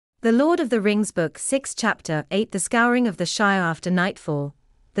The Lord of the Rings Book 6 Chapter 8 The Scouring of the Shire. After nightfall,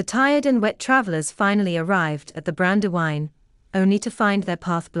 the tired and wet travelers finally arrived at the Brandywine, only to find their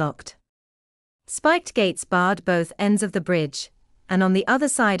path blocked. Spiked gates barred both ends of the bridge, and on the other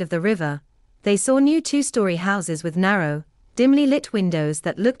side of the river, they saw new two-story houses with narrow, dimly lit windows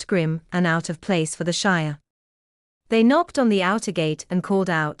that looked grim and out of place for the Shire. They knocked on the outer gate and called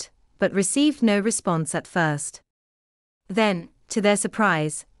out, but received no response at first. Then, to their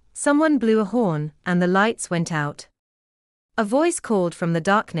surprise, someone blew a horn, and the lights went out. A voice called from the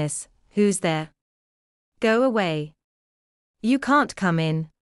darkness, "Who's there? Go away. You can't come in.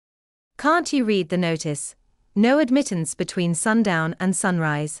 Can't you read the notice? No admittance between sundown and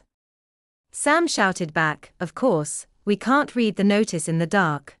sunrise." Sam shouted back, "Of course, we can't read the notice in the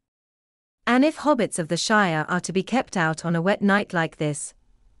dark. And if hobbits of the Shire are to be kept out on a wet night like this,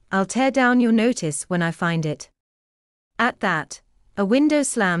 I'll tear down your notice when I find it." At that, a window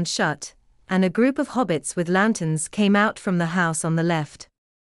slammed shut, and a group of hobbits with lanterns came out from the house on the left.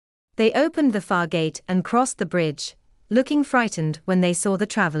 They opened the far gate and crossed the bridge, looking frightened when they saw the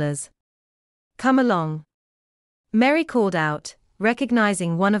travelers. "Come along," Merry called out,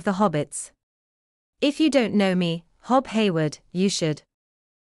 recognizing one of the hobbits. "If you don't know me, Hob Hayward, you should.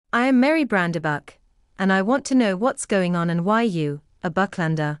 I am Merry Brandybuck, and I want to know what's going on and why you, a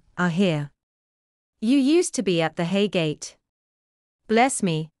Bucklander, are here. You used to be at the Hay Gate." "Bless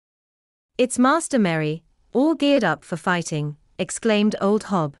me. It's Master Merry, all geared up for fighting," exclaimed old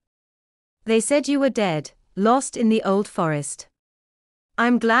Hob. "They said you were dead, lost in the old forest.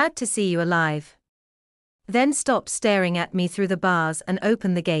 I'm glad to see you alive. Then stop staring at me through the bars and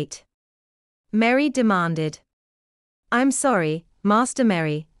open the gate," Merry demanded. "I'm sorry, Master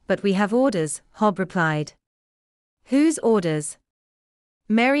Merry, but we have orders," Hob replied. "Whose orders?"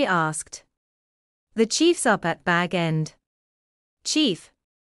 Merry asked. "The chief's up at Bag End." "Chief?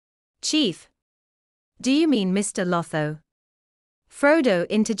 Chief? Do you mean Mr. Lotho?" Frodo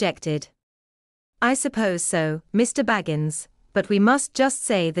interjected. "I suppose so, Mr. Baggins, but we must just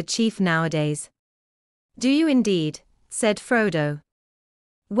say the chief nowadays." "Do you indeed?" said Frodo.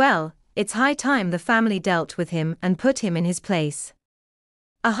 "Well, it's high time the family dealt with him and put him in his place."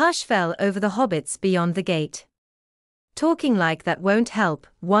 A hush fell over the hobbits beyond the gate. "Talking like that won't help,"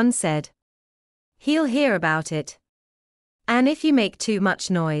 one said. "He'll hear about it. And if you make too much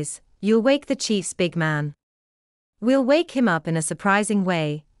noise, you'll wake the chief's big man." "We'll wake him up in a surprising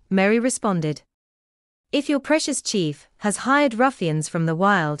way," Merry responded. "If your precious chief has hired ruffians from the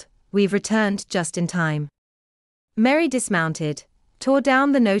wild, we've returned just in time." Merry dismounted, tore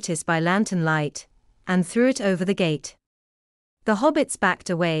down the notice by lantern light, and threw it over the gate. The hobbits backed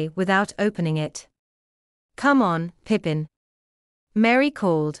away without opening it. "Come on, Pippin," Merry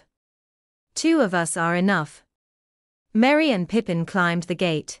called. "Two of us are enough." Merry and Pippin climbed the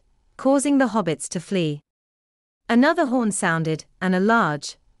gate, causing the hobbits to flee. Another horn sounded, and a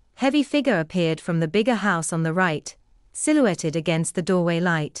large, heavy figure appeared from the bigger house on the right, silhouetted against the doorway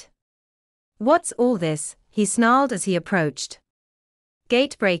light. "What's all this?" he snarled as he approached.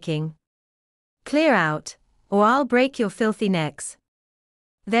 "Gate breaking. Clear out, or I'll break your filthy necks."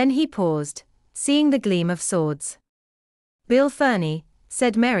 Then he paused, seeing the gleam of swords. "Bill Ferny,"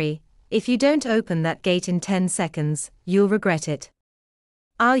 said Merry, "if you don't open that gate in 10 seconds, you'll regret it.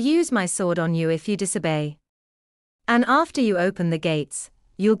 I'll use my sword on you if you disobey. And after you open the gates,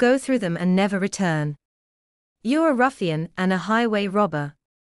 you'll go through them and never return. You're a ruffian and a highway robber."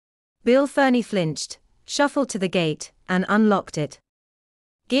 Bill Ferny flinched, shuffled to the gate, and unlocked it.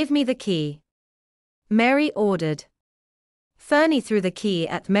 "Give me the key," Merry ordered. Ferny threw the key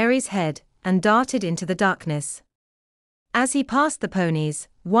at Merry's head and darted into the darkness. As he passed the ponies,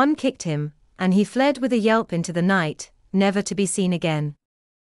 one kicked him, and he fled with a yelp into the night, never to be seen again.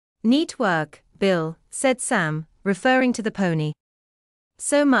 "Neat work, Bill," said Sam, referring to the pony.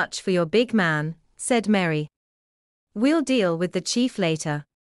 "So much for your big man," said Merry. "We'll deal with the chief later.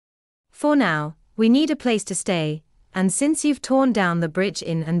 For now, we need a place to stay, and since you've torn down the bridge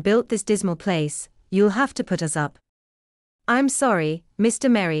inn and built this dismal place, you'll have to put us up." "I'm sorry,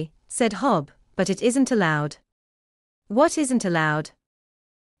 Mr. Merry," said Hob, "but it isn't allowed." "What isn't allowed?"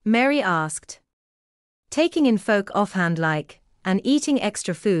 Merry asked. "Taking in folk offhand like, and eating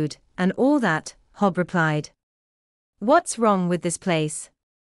extra food, and all that," Hob replied. "What's wrong with this place?"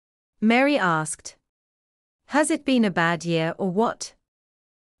 Merry asked. "Has it been a bad year or what?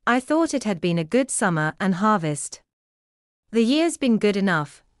 I thought it had been a good summer and harvest." "The year's been good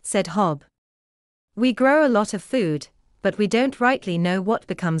enough," said Hob. "We grow a lot of food, but we don't rightly know what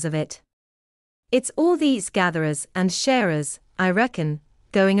becomes of it. It's all these gatherers and sharers, I reckon,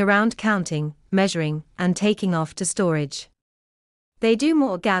 going around counting, measuring, and taking off to storage. They do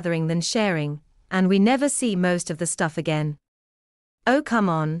more gathering than sharing, and we never see most of the stuff again. Oh come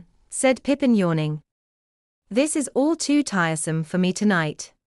on, said Pippin yawning. This is all too tiresome for me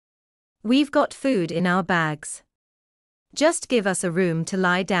tonight. We've got food in our bags. Just give us a room to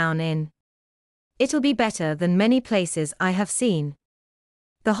lie down in. It'll be better than many places I have seen.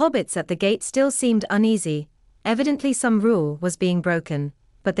 The hobbits at the gate still seemed uneasy, evidently some rule was being broken,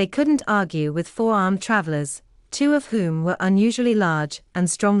 but they couldn't argue with four-armed travelers, two of whom were unusually large and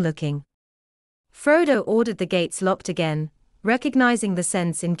strong-looking. Frodo ordered the gates locked again, recognizing the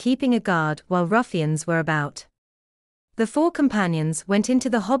sense in keeping a guard while ruffians were about. The four companions went into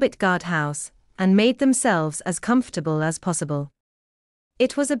the hobbit guardhouse and made themselves as comfortable as possible.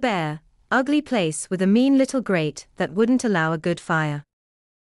 It was a bare, ugly place with a mean little grate that wouldn't allow a good fire.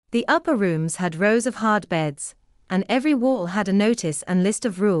 The upper rooms had rows of hard beds, and every wall had a notice and list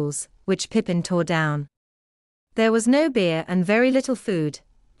of rules, which Pippin tore down. There was no beer and very little food,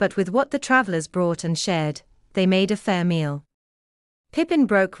 but with what the travelers brought and shared, they made a fair meal. Pippin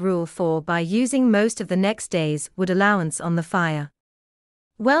broke Rule 4 by using most of the next day's wood allowance on the fire.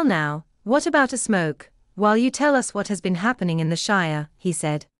 Well now, what about a smoke, while you tell us what has been happening in the Shire, he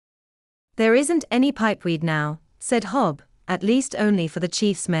said. There isn't any pipeweed now, said Hob, at least only for the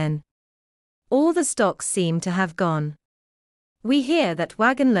chief's men. All the stocks seem to have gone. We hear that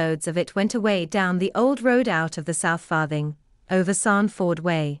wagon loads of it went away down the old road out of the South Farthing, over Sarnford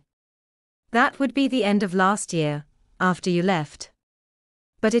Way. That would be the end of last year, after you left.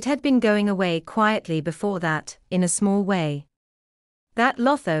 But it had been going away quietly before that, in a small way. That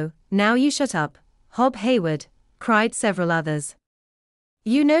Lotho, now you shut up, Hob Hayward, cried several others.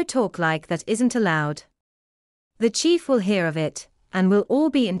 You know talk like that isn't allowed. The chief will hear of it, and we'll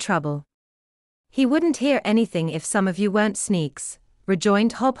all be in trouble. He wouldn't hear anything if some of you weren't sneaks,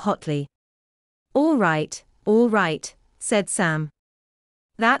 rejoined Hob hotly. All right, said Sam.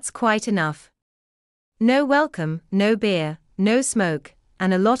 That's quite enough. No welcome, no beer, no smoke,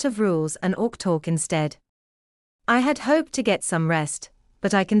 and a lot of rules and orc talk instead. I had hoped to get some rest,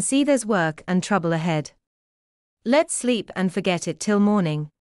 but I can see there's work and trouble ahead. Let's sleep and forget it till morning.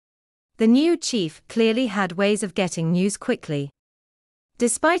 The new chief clearly had ways of getting news quickly.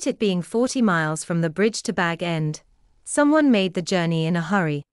 Despite it being 40 miles from the bridge to Bag End, someone made the journey in a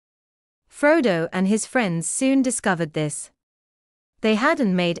hurry. Frodo and his friends soon discovered this. They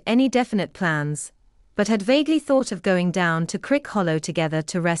hadn't made any definite plans, but had vaguely thought of going down to Crick Hollow together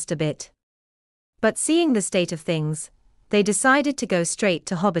to rest a bit. But seeing the state of things, they decided to go straight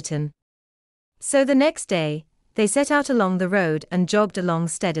to Hobbiton. So the next day, they set out along the road and jogged along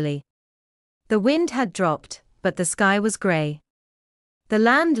steadily. The wind had dropped, but the sky was grey. The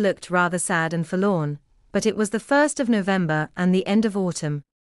land looked rather sad and forlorn, but it was the 1st of November and the end of autumn.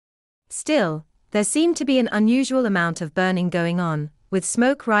 Still, there seemed to be an unusual amount of burning going on, with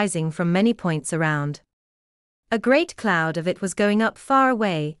smoke rising from many points around. A great cloud of it was going up far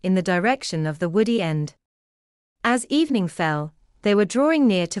away in the direction of the woody end. As evening fell, they were drawing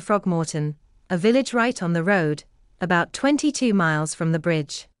near to Frogmorton, a village right on the road, about 22 miles from the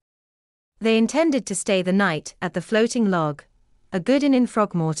bridge. They intended to stay the night at the Floating Log, a good inn in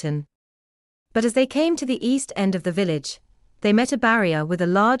Frogmorton. But as they came to the east end of the village, they met a barrier with a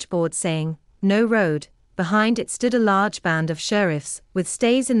large board saying, "No road." Behind it stood a large band of sheriffs, with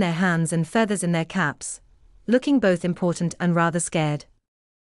staves in their hands and feathers in their caps, looking both important and rather scared.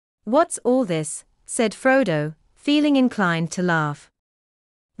 "What's all this?" said Frodo, feeling inclined to laugh.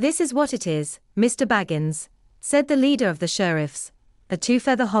 "This is what it is, Mr. Baggins," said the leader of the sheriffs, a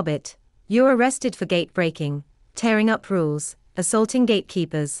two-feather hobbit. "You're arrested for gate-breaking, tearing up rules, assaulting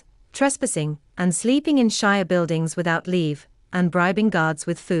gatekeepers, trespassing, and sleeping in Shire buildings without leave, and bribing guards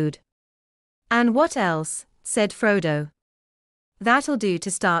with food." "And what else?" said Frodo. "That'll do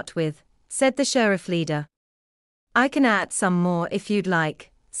to start with," said the sheriff leader. "I can add some more if you'd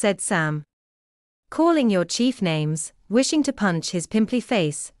like," said Sam. "Calling your chief names, wishing to punch his pimply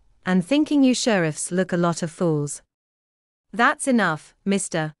face, and thinking you sheriffs look a lot of fools. That's enough,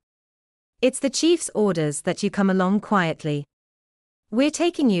 mister. It's the chief's orders that you come along quietly. We're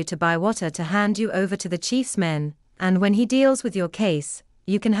taking you to Bywater to hand you over to the chief's men, and when he deals with your case,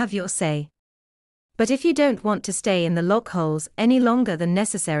 you can have your say. But if you don't want to stay in the lockholes any longer than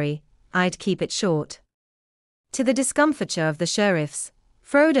necessary, I'd keep it short." To the discomfiture of the sheriffs,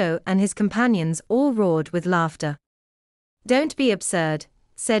 Frodo and his companions all roared with laughter. "Don't be absurd,"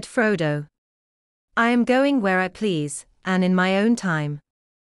 said Frodo. "I am going where I please, and in my own time.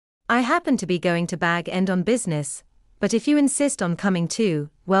 I happen to be going to Bag End on business, but if you insist on coming too,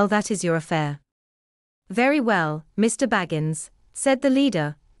 well, that is your affair." "Very well, Mr. Baggins," said the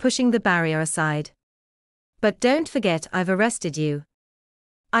leader, pushing the barrier aside. "But don't forget I've arrested you,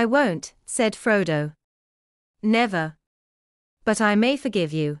 I won't, said Frodo. Never. But I may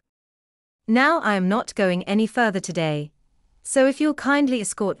forgive you. Now I am not going any further today, so if you'll kindly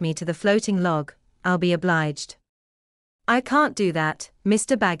escort me to the floating log, I'll be obliged. I can't do that,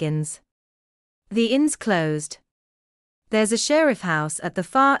 Mr. Baggins. The inn's closed. There's a sheriff house at the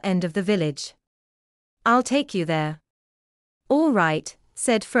far end of the village. I'll take you there. All right,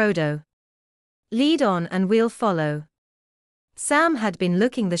 said Frodo. Lead on and we'll follow. Sam had been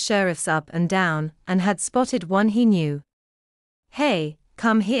looking the sheriffs up and down, and had spotted one he knew. Hey,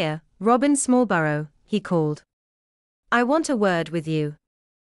 come here, Robin Smallburrow, he called. I want a word with you.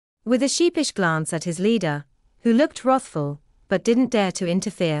 With a sheepish glance at his leader, who looked wrathful, but didn't dare to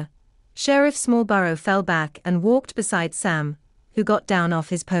interfere, Sheriff Smallburrow fell back and walked beside Sam, who got down off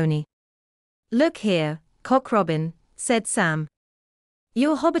his pony. Look here, Cock Robin, said Sam.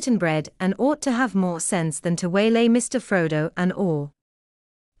 You're Hobbiton bred and ought to have more sense than to waylay Mr. Frodo and all.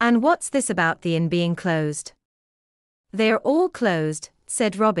 And what's this about the inn being closed? They're all closed,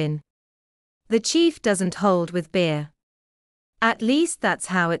 said Robin. The chief doesn't hold with beer. At least that's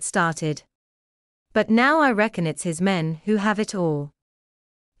how it started. But now I reckon it's his men who have it all.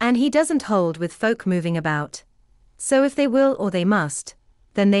 And he doesn't hold with folk moving about. So if they will or they must,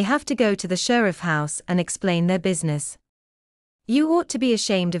 then they have to go to the sheriff house and explain their business. You ought to be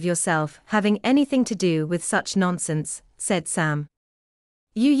ashamed of yourself having anything to do with such nonsense, said Sam.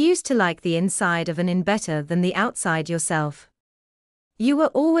 You used to like the inside of an inn better than the outside yourself. You were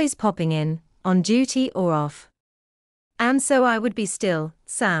always popping in, on duty or off. And so I would be still,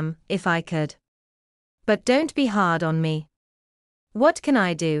 Sam, if I could. But don't be hard on me. What can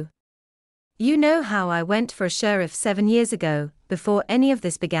I do? You know how I went for a sheriff 7 years ago, before any of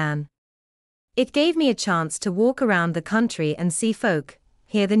this began. It gave me a chance to walk around the country and see folk,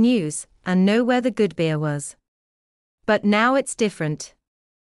 hear the news, and know where the good beer was. But now it's different.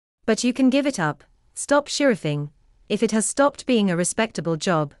 But you can give it up, stop sheriffing, if it has stopped being a respectable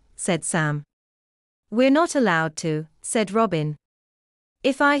job, said Sam. We're not allowed to, said Robin.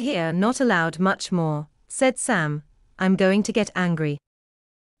 If I hear not allowed much more, said Sam, I'm going to get angry.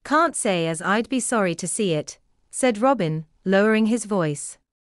 Can't say as I'd be sorry to see it, said Robin, lowering his voice.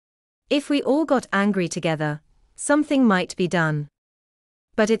 If we all got angry together, something might be done.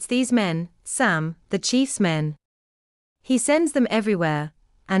 But it's these men, Sam, the chief's men. He sends them everywhere,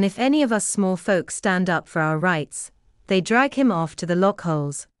 and if any of us small folk stand up for our rights, they drag him off to the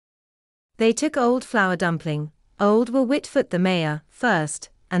lockholes. They took old Flour Dumpling, old Will Whitfoot the mayor, first,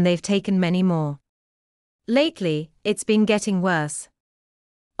 and they've taken many more. Lately, it's been getting worse.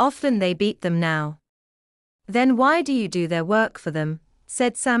 Often they beat them now. Then why do you do their work for them?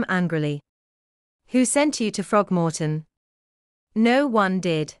 Said Sam angrily. Who sent you to Frogmorton? No one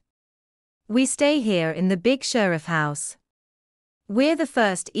did. We stay here in the big sheriff house. We're the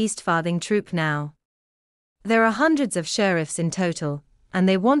 1st East Farthing troop now. There are hundreds of sheriffs in total, and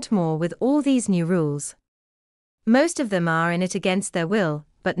they want more with all these new rules. Most of them are in it against their will,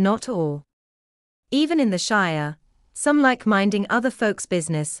 but not all. Even in the Shire, some like minding other folks'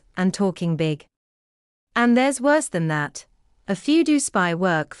 business and talking big. And there's worse than that. A few do spy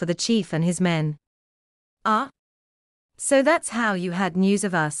work for the chief and his men. Ah? So that's how you had news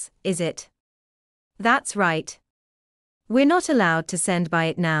of us, is it? That's right. We're not allowed to send by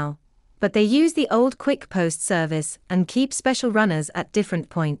it now, but they use the old quick post service and keep special runners at different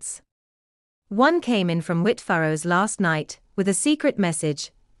points. One came in from Whitfurrows last night, with a secret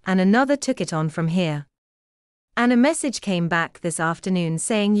message, and another took it on from here. And a message came back this afternoon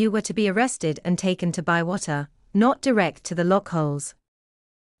saying you were to be arrested and taken to Bywater, not direct to the lockholes.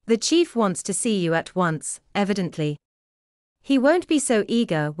 The chief wants to see you at once, evidently. He won't be so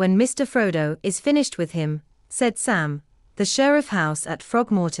eager when Mr. Frodo is finished with him, said Sam. The sheriff house at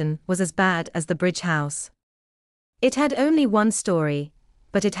Frogmorton was as bad as the bridge house. It had only one story,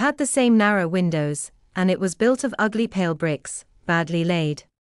 but it had the same narrow windows, and it was built of ugly pale bricks, badly laid.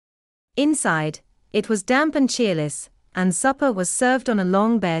 Inside, it was damp and cheerless, and supper was served on a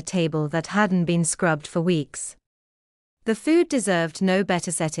long bare table that hadn't been scrubbed for weeks. The food deserved no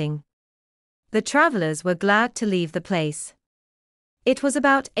better setting. The travelers were glad to leave the place. It was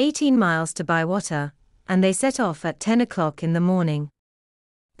about 18 miles to Bywater, and they set off at 10 o'clock in the morning.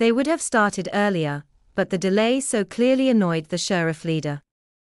 They would have started earlier, but the delay so clearly annoyed the sheriff leader.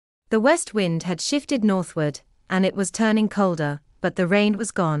 The west wind had shifted northward, and it was turning colder, but the rain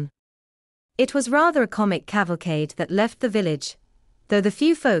was gone. It was rather a comic cavalcade that left the village, though the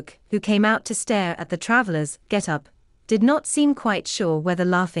few folk who came out to stare at the travelers get up did not seem quite sure whether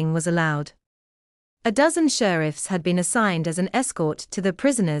laughing was allowed. A dozen sheriffs had been assigned as an escort to the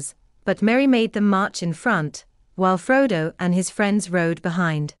prisoners, but Mary made them march in front, while Frodo and his friends rode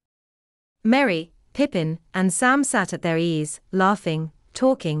behind. Merry, Pippin, and Sam sat at their ease, laughing,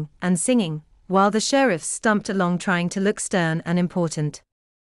 talking, and singing, while the sheriffs stumped along trying to look stern and important.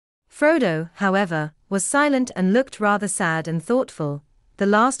 Frodo, however, was silent and looked rather sad and thoughtful. The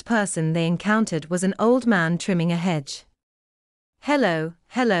last person they encountered was an old man trimming a hedge. "Hello,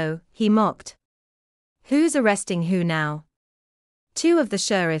 hello," he mocked. "Who's arresting who now?" Two of the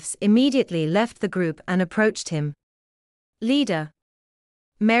sheriffs immediately left the group and approached him. "Leader,"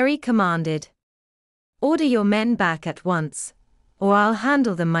 Merry commanded, "order your men back at once, or I'll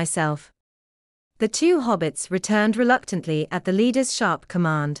handle them myself." The two hobbits returned reluctantly at the leader's sharp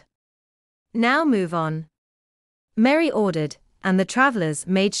command. "Now move on," Merry ordered, and the travelers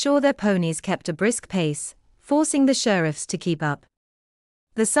made sure their ponies kept a brisk pace, forcing the sheriffs to keep up.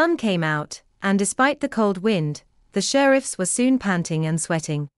 The sun came out, and despite the cold wind, the sheriffs were soon panting and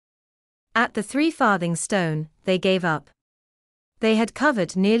sweating. At the 3 Farthing Stone, they gave up. They had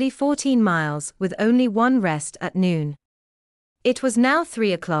covered nearly 14 miles with only one rest at noon. It was now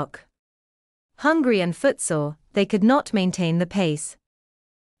 3 o'clock. Hungry and footsore, they could not maintain the pace.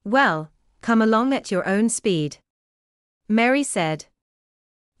 "Well, come along at your own speed," Merry said.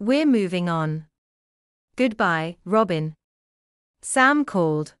 "We're moving on." "Goodbye, Robin," Sam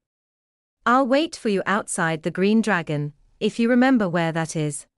called. "I'll wait for you outside the Green Dragon, if you remember where that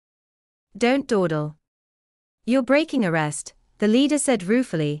is. Don't dawdle. You're breaking arrest," the leader said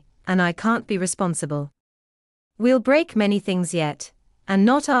ruefully, "and I can't be responsible." "We'll break many things yet, and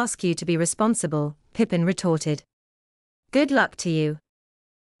not ask you to be responsible," Pippin retorted. "Good luck to you."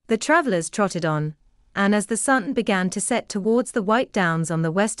 The travelers trotted on, and as the sun began to set towards the white downs on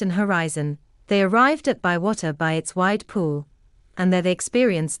the western horizon, they arrived at Bywater by its wide pool, and there they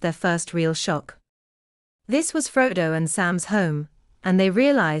experienced their first real shock. This was Frodo and Sam's home, and they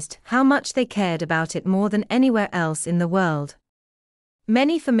realized how much they cared about it more than anywhere else in the world.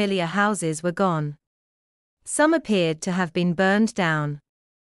 Many familiar houses were gone. Some appeared to have been burned down.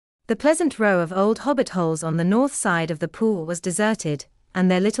 The pleasant row of old hobbit holes on the north side of the pool was deserted,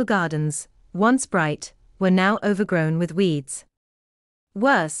 and their little gardens, once bright, were now overgrown with weeds.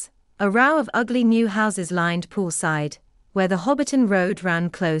 Worse, a row of ugly new houses lined poolside, where the Hobbiton Road ran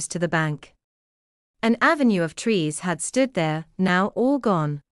close to the bank. An avenue of trees had stood there, now all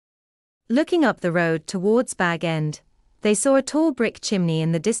gone. Looking up the road towards Bag End, they saw a tall brick chimney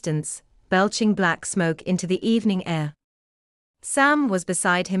in the distance, belching black smoke into the evening air. Sam was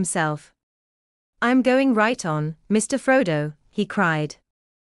beside himself. "I'm going right on, Mr. Frodo," he cried.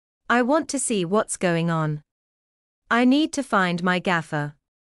 "I want to see what's going on. I need to find my gaffer."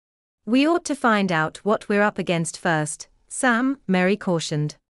 "We ought to find out what we're up against first, Sam," Merry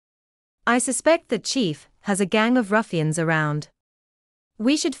cautioned. "I suspect the chief has a gang of ruffians around.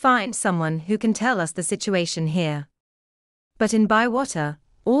 We should find someone who can tell us the situation here." But in Bywater,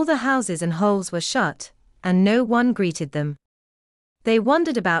 all the houses and holes were shut, and no one greeted them. They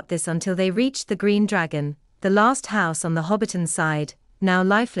wondered about this until they reached the Green Dragon, the last house on the Hobbiton side, now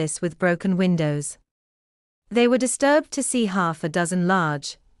lifeless with broken windows. They were disturbed to see half a dozen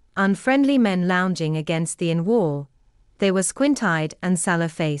large, unfriendly men lounging against the inn wall. They were squint-eyed and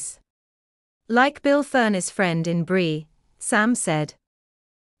sallow-faced. "Like Bill Furness' friend in Bree," Sam said.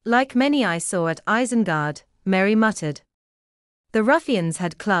 "Like many I saw at Isengard," Merry muttered. The ruffians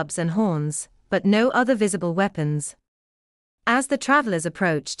had clubs and horns, but no other visible weapons. As the travelers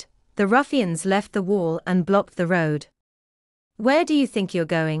approached, the ruffians left the wall and blocked the road. "Where do you think you're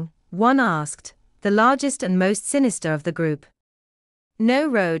going?" one asked, the largest and most sinister of the group. "No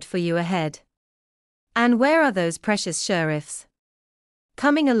road for you ahead." "And where are those precious sheriffs?"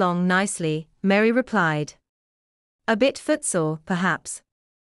 "Coming along nicely," Merry replied. "A bit footsore, perhaps.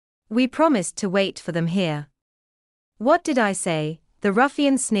 We promised to wait for them here." "What did I say?" the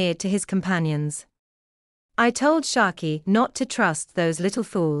ruffian sneered to his companions. "I told Sharky not to trust those little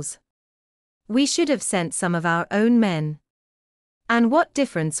fools. We should have sent some of our own men." "And what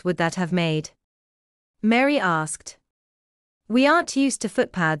difference would that have made?" Merry asked. "We aren't used to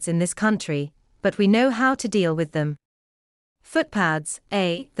footpads in this country, but we know how to deal with them." "Footpads,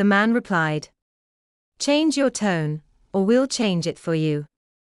 eh?" the man replied. "Change your tone, or we'll change it for you.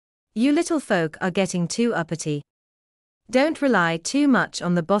 You little folk are getting too uppity. Don't rely too much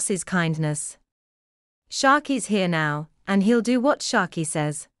on the boss's kindness. Sharky's here now, and he'll do what Sharky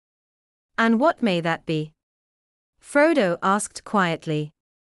says." "And what may that be?" Frodo asked quietly.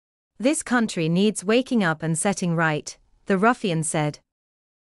 "This country needs waking up and setting right," the ruffian said.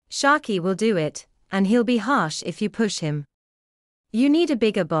 "Sharky will do it, and he'll be harsh if you push him. You need a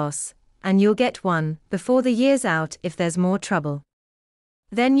bigger boss, and you'll get one before the year's out if there's more trouble.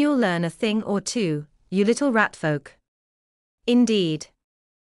 Then you'll learn a thing or two, you little rat folk. Indeed.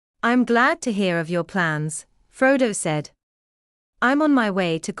 I'm glad to hear of your plans, Frodo said. I'm on my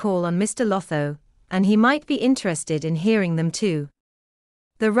way to call on Mr. Lotho, and he might be interested in hearing them too.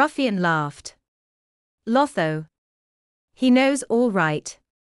 The ruffian laughed. Lotho. He knows all right.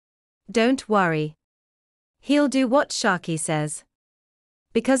 Don't worry. He'll do what Sharky says.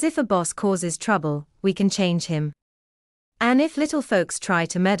 Because if a boss causes trouble, we can change him. And if little folks try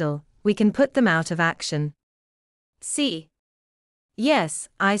to meddle, we can put them out of action. See? Yes,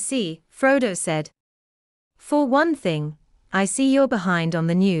 I see, Frodo said. For one thing, I see you're behind on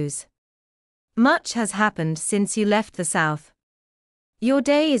the news. Much has happened since you left the south. Your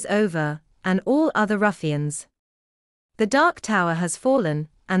day is over, and all other ruffians. The Dark Tower has fallen,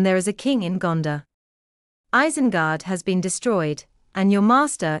 and there is a king in Gondor. Isengard has been destroyed, and your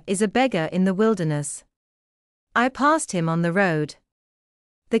master is a beggar in the wilderness. I passed him on the road.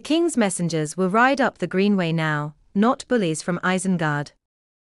 The king's messengers will ride up the greenway now, not bullies from Isengard.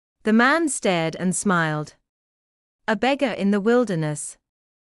 The man stared and smiled. A beggar in the wilderness.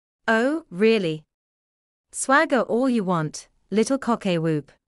 Oh, really? Swagger all you want, little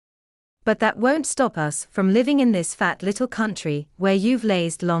cockay-whoop. But that won't stop us from living in this fat little country where you've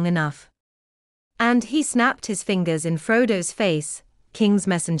lazed long enough. And he snapped his fingers in Frodo's face, king's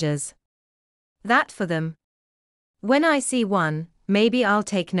messengers. That for them. When I see one, maybe I'll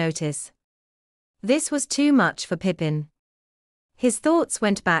take notice. This was too much for Pippin. His thoughts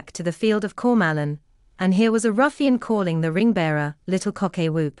went back to the field of Cormallen, and here was a ruffian calling the ring-bearer, little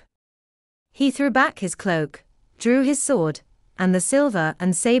cockay-whoop. He threw back his cloak, drew his sword, and the silver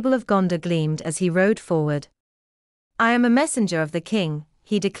and sable of Gondor gleamed as he rode forward. I am a messenger of the king,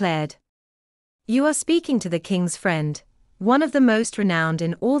 he declared. You are speaking to the king's friend, one of the most renowned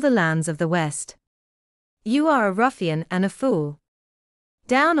in all the lands of the West. You are a ruffian and a fool.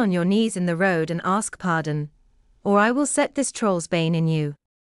 Down on your knees in the road and ask pardon, or I will set this troll's bane in you.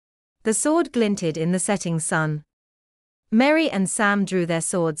 The sword glinted in the setting sun. Merry and Sam drew their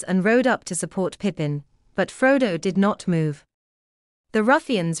swords and rode up to support Pippin, but Frodo did not move. The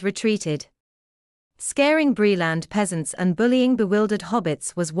ruffians retreated. Scaring Breland peasants and bullying bewildered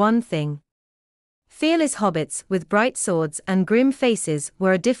hobbits was one thing. Fearless hobbits with bright swords and grim faces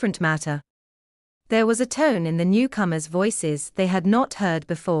were a different matter. There was a tone in the newcomers' voices they had not heard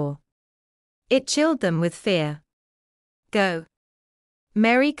before. It chilled them with fear. Go.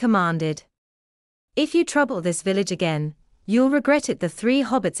 Merry commanded. If you trouble this village again, you'll regret it. The three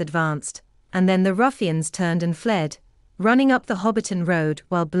hobbits advanced, and then the ruffians turned and fled, running up the Hobbiton road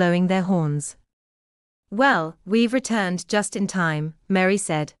while blowing their horns. Well, we've returned just in time, Merry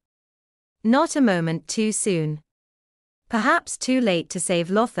said. Not a moment too soon. Perhaps too late to save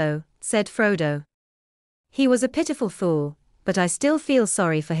Lotho, said Frodo. He was a pitiful fool, but I still feel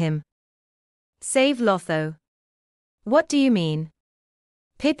sorry for him. Save Lotho? What do you mean?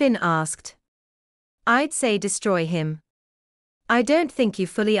 Pippin asked. I'd say destroy him. I don't think you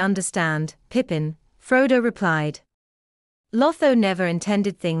fully understand, Pippin, Frodo replied. Lotho never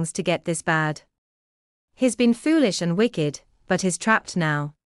intended things to get this bad. He's been foolish and wicked, but he's trapped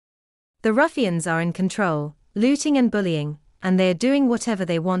now. The ruffians are in control, looting and bullying, and they're doing whatever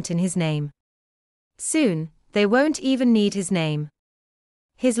they want in his name. Soon, they won't even need his name.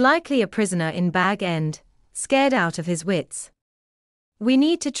 He's likely a prisoner in Bag End, scared out of his wits. We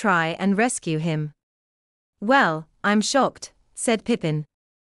need to try and rescue him. Well, I'm shocked, said Pippin.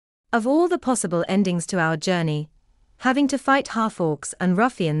 Of all the possible endings to our journey, having to fight half-orcs and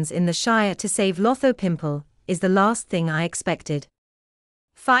ruffians in the Shire to save Lotho Pimple is the last thing I expected.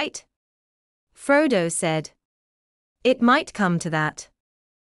 Fight? Frodo said. It might come to that.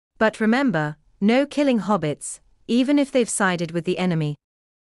 But remember, no killing hobbits, even if they've sided with the enemy.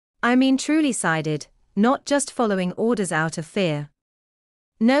 I mean truly sided, not just following orders out of fear.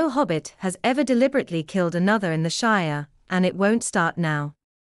 No hobbit has ever deliberately killed another in the Shire, and it won't start now.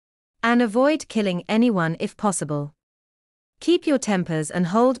 And avoid killing anyone if possible. Keep your tempers and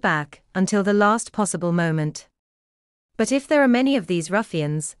hold back until the last possible moment. But if there are many of these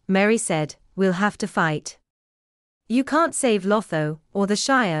ruffians, Merry said, we'll have to fight. You can't save Lotho or the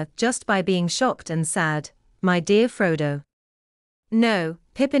Shire just by being shocked and sad, my dear Frodo. No,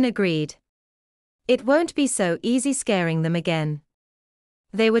 Pippin agreed. It won't be so easy scaring them again.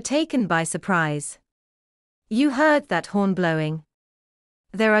 They were taken by surprise. You heard that horn blowing?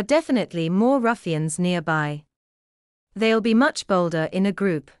 There are definitely more ruffians nearby. They'll be much bolder in a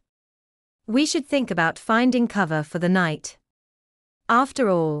group. We should think about finding cover for the night. After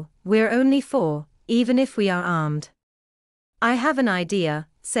all, we're only 4, even if we are armed. I have an idea,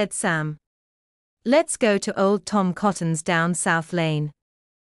 said Sam. Let's go to old Tom Cotton's down South Lane.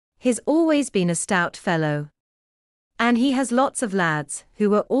 He's always been a stout fellow. And he has lots of lads,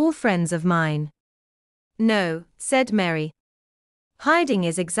 who are all friends of mine. No, said Mary. Hiding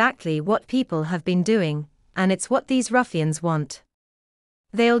is exactly what people have been doing, and it's what these ruffians want.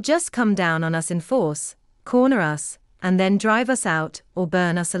 They'll just come down on us in force, corner us, and then drive us out, or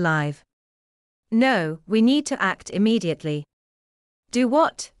burn us alive. No, we need to act immediately. Do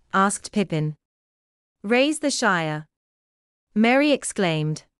what? Asked Pippin. Raise the Shire. Mary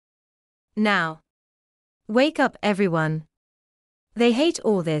exclaimed. Now. Wake up everyone. They hate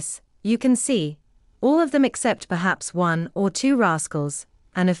all this, you can see, all of them except perhaps one or two rascals,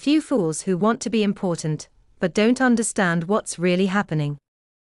 and a few fools who want to be important, but don't understand what's really happening.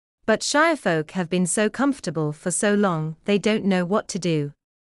 But Shire folk have been so comfortable for so long, they don't know what to do.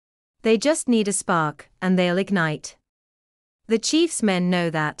 They just need a spark, and they'll ignite. The chief's men know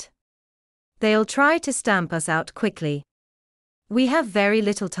that. They'll try to stamp us out quickly. We have very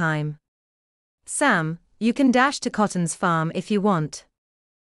little time. Sam, you can dash to Cotton's farm if you want.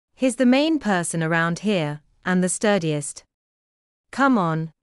 He's the main person around here, and the sturdiest. Come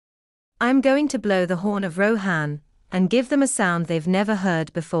on. I'm going to blow the horn of Rohan, and give them a sound they've never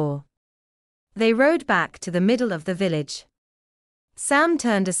heard before. They rode back to the middle of the village. Sam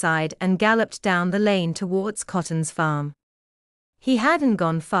turned aside and galloped down the lane towards Cotton's farm. He hadn't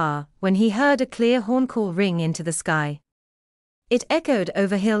gone far, when he heard a clear horn call ring into the sky. It echoed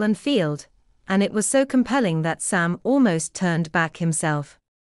over hill and field, and it was so compelling that Sam almost turned back himself.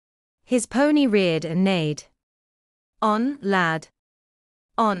 His pony reared and neighed. On, lad.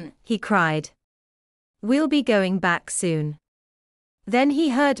 On, he cried. We'll be going back soon. Then he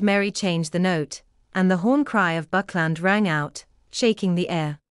heard Mary change the note, and the horn cry of Buckland rang out, shaking the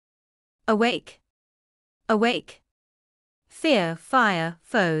air. Awake! Awake! Fear, fire,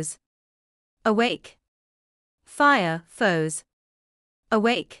 foes! Awake! Fire, foes!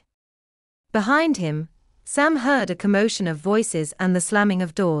 Awake! Behind him, Sam heard a commotion of voices and the slamming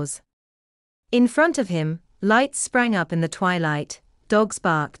of doors. In front of him, lights sprang up in the twilight, dogs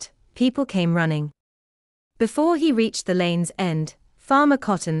barked, people came running. Before he reached the lane's end, Farmer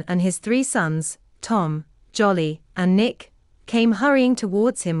Cotton and his 3 sons, Tom, Jolly, and Nick, came hurrying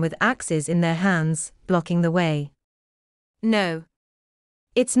towards him with axes in their hands, blocking the way. No.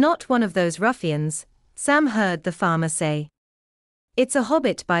 It's not one of those ruffians, Sam heard the farmer say. It's a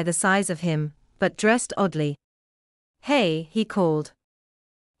hobbit by the size of him, but dressed oddly. Hey, he called.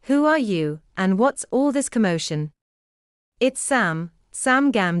 Who are you, and what's all this commotion? It's Sam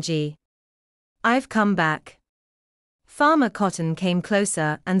Gamgee. I've come back. Farmer Cotton came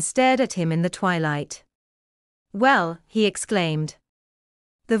closer and stared at him in the twilight. Well, he exclaimed.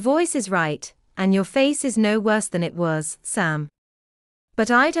 The voice is right, and your face is no worse than it was, Sam.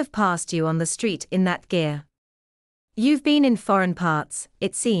 But I'd have passed you on the street in that gear. You've been in foreign parts,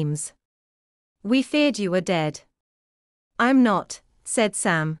 it seems. We feared you were dead. I'm not, said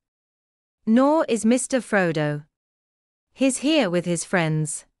Sam. Nor is Mr. Frodo. He's here with his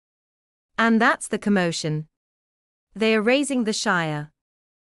friends. And that's the commotion. They are raising the Shire.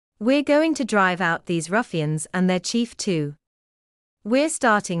 We're going to drive out these ruffians and their chief too. We're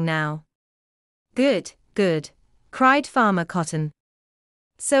starting now. Good, good, cried Farmer Cotton.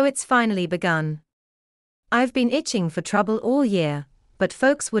 So it's finally begun. I've been itching for trouble all year, but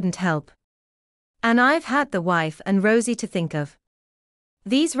folks wouldn't help. And I've had the wife and Rosie to think of.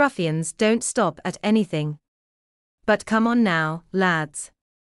 These ruffians don't stop at anything. But come on now, lads.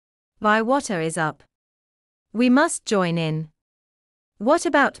 Bywater is up. We must join in. What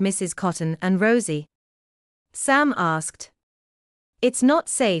about Mrs. Cotton and Rosie? Sam asked. It's not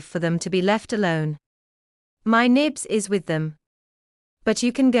safe for them to be left alone. My Nibs is with them. But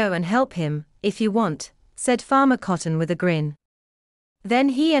you can go and help him, if you want, said Farmer Cotton with a grin. Then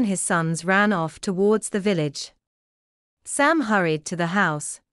he and his sons ran off towards the village. Sam hurried to the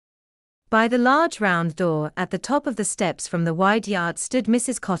house. By the large round door at the top of the steps from the wide yard stood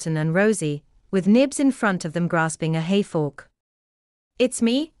Mrs. Cotton and Rosie, with Nibs in front of them grasping a hay fork. It's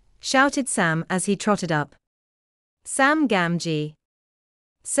me, shouted Sam as he trotted up. Sam Gamgee.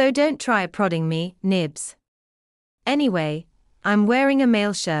 So don't try prodding me, Nibs. Anyway, I'm wearing a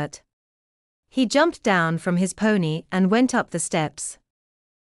mail shirt. He jumped down from his pony and went up the steps.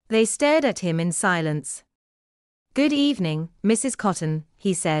 They stared at him in silence. Good evening, Mrs. Cotton,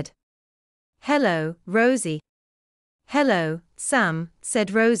 he said. Hello, Rosie. Hello, Sam,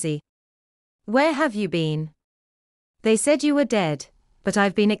 said Rosie. Where have you been? They said you were dead, but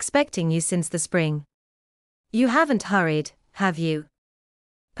I've been expecting you since the spring. You haven't hurried, have you?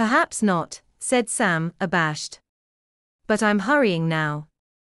 Perhaps not, said Sam, abashed. But I'm hurrying now.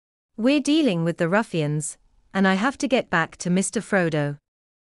 We're dealing with the ruffians, and I have to get back to Mr. Frodo.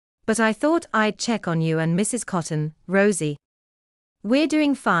 But I thought I'd check on you and Mrs. Cotton, Rosie. We're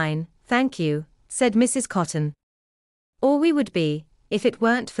doing fine, thank you, said Mrs. Cotton. Or we would be, if it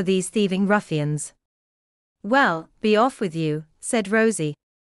weren't for these thieving ruffians. Well, be off with you, said Rosie.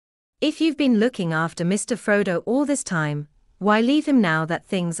 If you've been looking after Mr. Frodo all this time, why leave him now that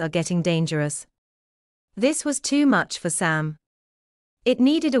things are getting dangerous? This was too much for Sam. It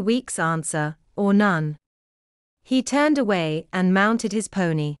needed a weak's answer, or none. He turned away and mounted his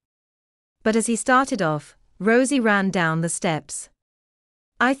pony. But as he started off, Rosie ran down the steps.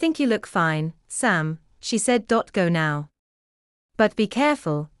 I think you look fine, Sam, she said. Go now. But be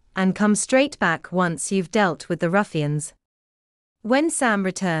careful, and come straight back once you've dealt with the ruffians. When Sam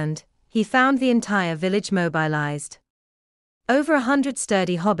returned, he found the entire village mobilized. Over 100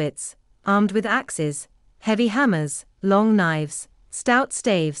 sturdy hobbits, armed with axes, heavy hammers, long knives, stout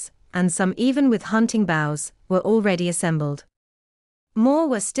staves, and some even with hunting bows, were already assembled. More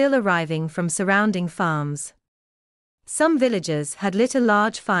were still arriving from surrounding farms. Some villagers had lit a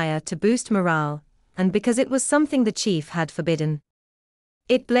large fire to boost morale, and because it was something the chief had forbidden.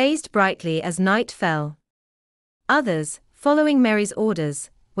 It blazed brightly as night fell. Others, following Merry's orders,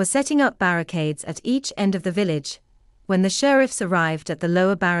 were setting up barricades at each end of the village. When the sheriffs arrived at the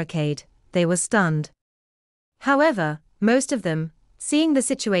lower barricade, they were stunned. However, most of them, seeing the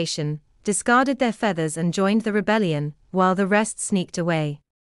situation, discarded their feathers and joined the rebellion, while the rest sneaked away.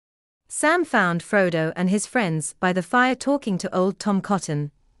 Sam found Frodo and his friends by the fire talking to old Tom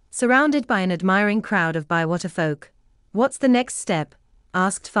Cotton, surrounded by an admiring crowd of Bywater folk. What's the next step?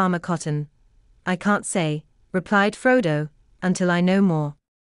 Asked Farmer Cotton. I can't say, replied Frodo, until I know more.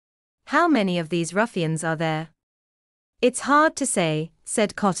 How many of these ruffians are there? It's hard to say,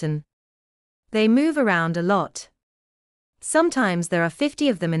 said Cotton. They move around a lot. Sometimes there are 50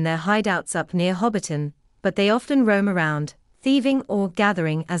 of them in their hideouts up near Hobbiton, but they often roam around, thieving or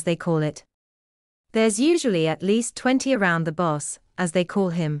gathering as they call it. There's usually at least 20 around the boss, as they call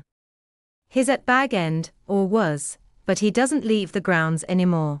him. He's at Bag End, or was, but he doesn't leave the grounds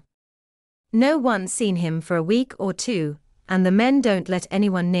anymore. No one's seen him for a week or two, and the men don't let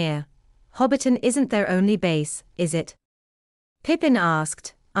anyone near. Hobbiton isn't their only base, is it? Pippin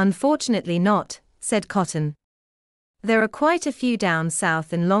asked. Unfortunately not, said Cotton. There are quite a few down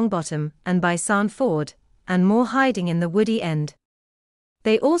south in Longbottom and by Sarnford, and more hiding in the woody end.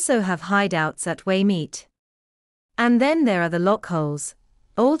 They also have hideouts at Waymeet. And then there are the lockholes,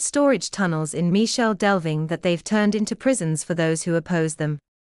 old storage tunnels in Michel Delving that they've turned into prisons for those who oppose them.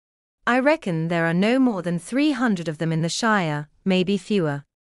 I reckon there are no more than 300 of them in the Shire, maybe fewer.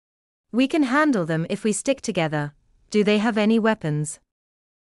 We can handle them if we stick together. Do they have any weapons?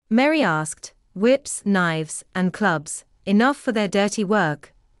 Merry asked. Whips, knives, and clubs, enough for their dirty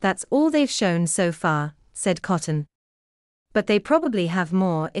work. That's all they've shown so far, said Cotton. But they probably have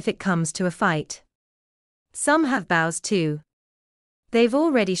more if it comes to a fight. Some have bows too. They've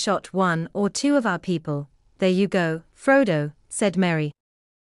already shot 1 or 2 of our people. There you go, Frodo, said Merry.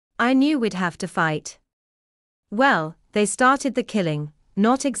 I knew we'd have to fight. Well, they started the killing.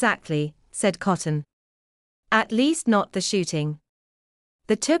 Not exactly, said Cotton. At least not the shooting.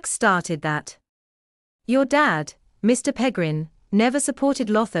 The Tooks started that. Your dad, Mr. Peregrine, never supported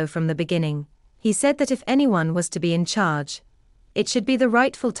Lotho from the beginning. He said that if anyone was to be in charge, it should be the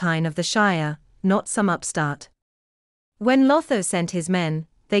rightful Tyne of the Shire, not some upstart. When Lotho sent his men,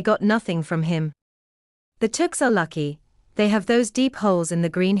 they got nothing from him. The Tooks are lucky. They have those deep holes in the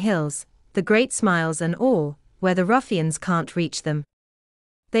Green Hills, the Great Smiles and all, where the ruffians can't reach them.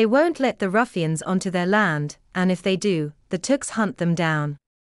 They won't let the ruffians onto their land, and if they do, the Tooks hunt them down.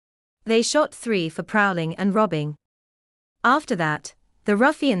 They shot 3 for prowling and robbing. After that, the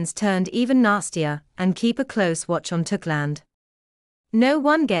ruffians turned even nastier and keep a close watch on Tookland. No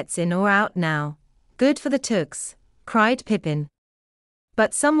one gets in or out now. Good for the Tooks, cried Pippin.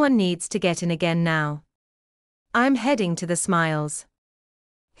 But someone needs to get in again now. I'm heading to the Smiles.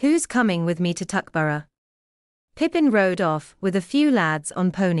 Who's coming with me to Tuckborough? Pippin rode off with a few lads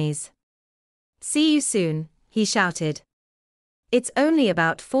on ponies. See you soon, he shouted. It's only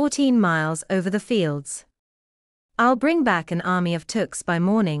about 14 miles over the fields. I'll bring back an army of Tooks by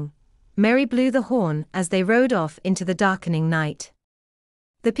morning. Merry blew the horn as they rode off into the darkening night.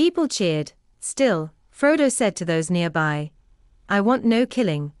 The people cheered. Still, Frodo said to those nearby, I want no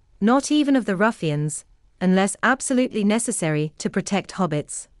killing, not even of the ruffians, unless absolutely necessary to protect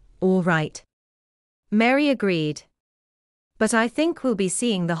hobbits. All right. Merry agreed. But I think we'll be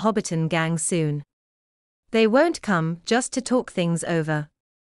seeing the Hobbiton gang soon. They won't come just to talk things over.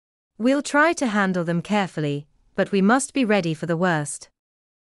 We'll try to handle them carefully, but we must be ready for the worst.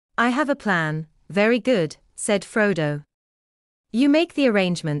 I have a plan. Very good, said Frodo. You make the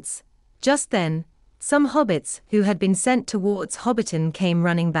arrangements. Just then, some hobbits who had been sent towards Hobbiton came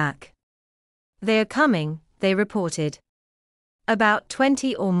running back. They are coming, they reported. About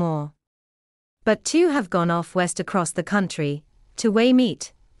 20 or more. But 2 have gone off west across the country, to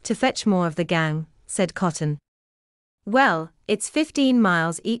Waymeet, to fetch more of the gang, said Cotton. Well, it's 15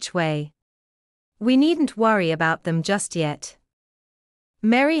 miles each way. We needn't worry about them just yet.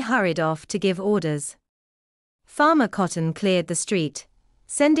 Merry hurried off to give orders. Farmer Cotton cleared the street,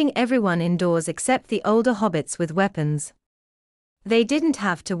 sending everyone indoors except the older hobbits with weapons. They didn't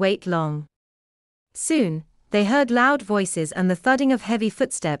have to wait long. Soon, they heard loud voices and the thudding of heavy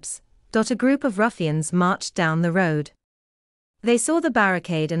footsteps. A group of ruffians marched down the road. They saw the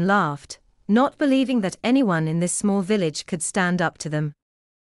barricade and laughed, not believing that anyone in this small village could stand up to them.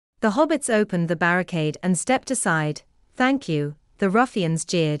 The hobbits opened the barricade and stepped aside. Thank you, the ruffians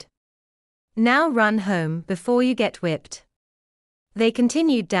jeered. Now run home before you get whipped. They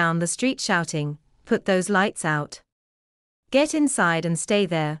continued down the street shouting, put those lights out. Get inside and stay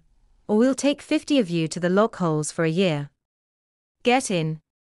there, or we'll take 50 of you to the lockholes for a year. Get in.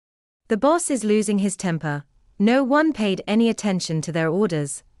 The boss is losing his temper. No one paid any attention to their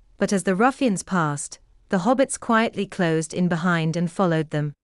orders, but as the ruffians passed, the hobbits quietly closed in behind and followed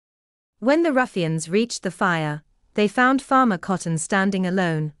them. When the ruffians reached the fire, they found Farmer Cotton standing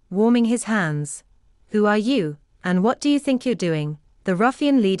alone, warming his hands. Who are you, and what do you think you're doing? The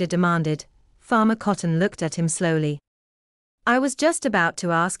ruffian leader demanded. Farmer Cotton looked at him slowly. I was just about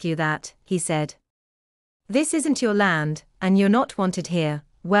to ask you that, he said. This isn't your land, and you're not wanted here.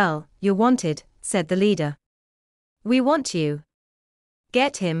 Well, you're wanted, said the leader. We want you.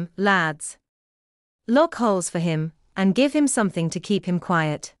 Get him, lads. Lock holes for him, and give him something to keep him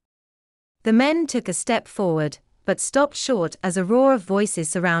quiet. The men took a step forward, but stopped short as a roar of voices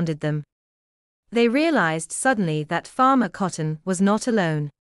surrounded them. They realized suddenly that Farmer Cotton was not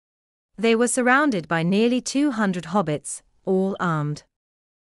alone. They were surrounded by nearly 200 hobbits, all armed.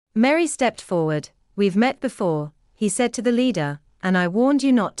 Merry stepped forward. We've met before, he said to the leader, and I warned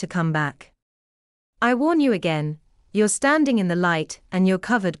you not to come back. I warn you again, you're standing in the light and you're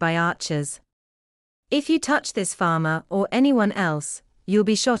covered by archers. If you touch this farmer or anyone else, you'll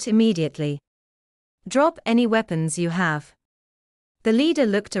be shot immediately. Drop any weapons you have. The leader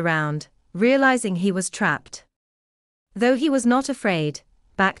looked around, realizing he was trapped. Though he was not afraid,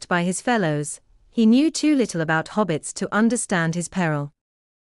 backed by his fellows, he knew too little about hobbits to understand his peril.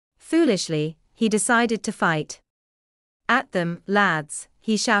 Foolishly, he decided to fight. At them, lads,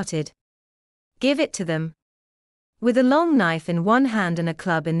 he shouted. Give it to them. With a long knife in one hand and a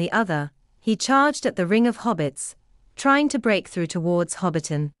club in the other, he charged at the ring of hobbits, trying to break through towards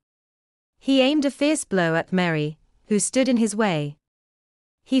Hobbiton. He aimed a fierce blow at Merry, who stood in his way.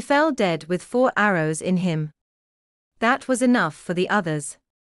 He fell dead with 4 arrows in him. That was enough for the others.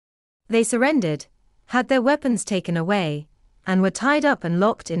 They surrendered, had their weapons taken away, and were tied up and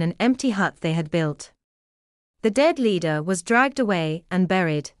locked in an empty hut they had built. The dead leader was dragged away and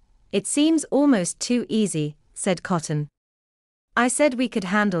buried. It seems almost too easy, said Cotton. I said we could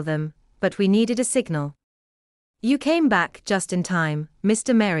handle them, but we needed a signal. You came back just in time,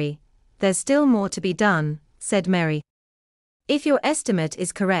 Mr. Merry. There's still more to be done, said Merry. If your estimate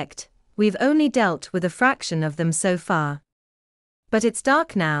is correct, we've only dealt with a fraction of them so far. But it's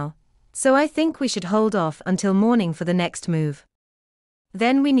dark now, so I think we should hold off until morning for the next move.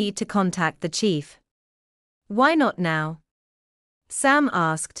 Then we need to contact the chief. Why not now? Sam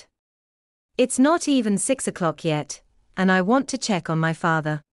asked. It's not even 6 o'clock yet, and I want to check on my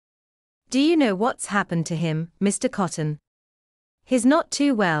father. Do you know what's happened to him, Mr. Cotton? He's not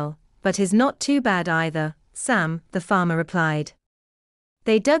too well, but he's not too bad either, Sam, the farmer replied.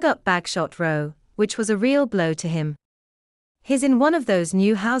 They dug up Bagshot Row, which was a real blow to him. He's in one of those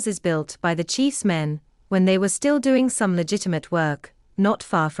new houses built by the chief's men, when they were still doing some legitimate work, not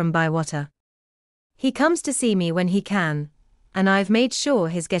far from Bywater. He comes to see me when he can, and I've made sure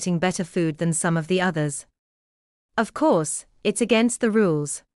he's getting better food than some of the others. Of course, it's against the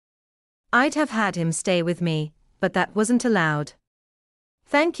rules. I'd have had him stay with me, but that wasn't allowed.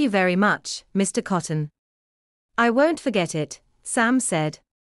 Thank you very much, Mr. Cotton. I won't forget it, Sam said.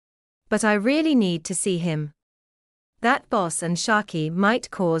 But I really need to see him. That boss and Sharky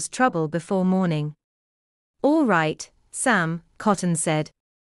might cause trouble before morning. All right, Sam, Cotton said.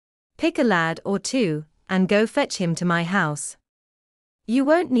 Pick a lad or 2, and go fetch him to my house. You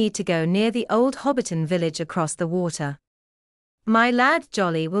won't need to go near the old Hobbiton village across the water. My lad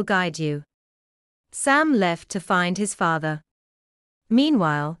Jolly will guide you. Sam left to find his father.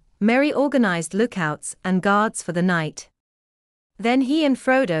 Meanwhile, Merry organized lookouts and guards for the night. Then he and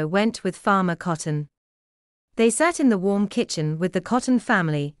Frodo went with Farmer Cotton. They sat in the warm kitchen with the Cotton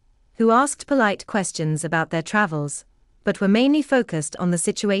family, who asked polite questions about their travels, but were mainly focused on the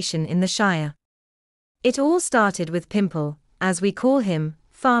situation in the Shire. It all started with Pimple, as we call him,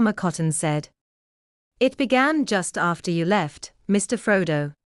 Farmer Cotton said. It began just after you left, Mr.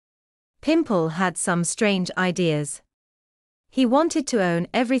 Frodo. Pimple had some strange ideas. He wanted to own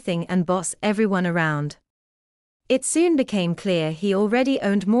everything and boss everyone around. It soon became clear he already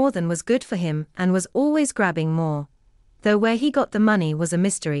owned more than was good for him and was always grabbing more, though where he got the money was a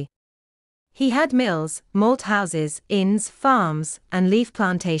mystery. He had mills, malt houses, inns, farms, and leaf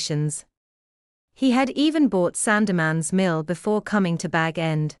plantations. He had even bought Sandeman's mill before coming to Bag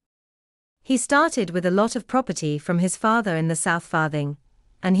End. He started with a lot of property from his father in the South Farthing,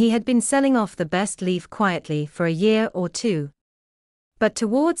 and he had been selling off the best leaf quietly for a year or two. But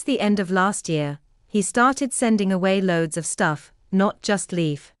towards the end of last year, he started sending away loads of stuff, not just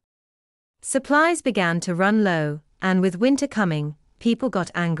leaf. Supplies began to run low, and with winter coming, people got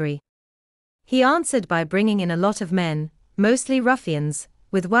angry. He answered by bringing in a lot of men, mostly ruffians,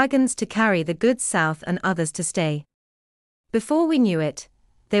 with wagons to carry the goods south and others to stay. Before we knew it,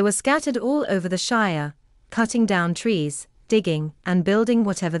 they were scattered all over the Shire, cutting down trees, digging, and building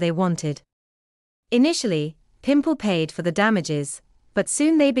whatever they wanted. Initially, Pimple paid for the damages, but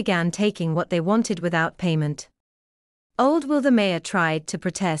soon they began taking what they wanted without payment. Old Will the mayor tried to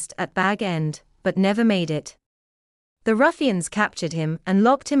protest at Bag End, but never made it. The ruffians captured him and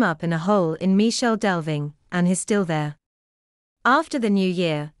locked him up in a hole in Michel Delving, and he's still there. After the new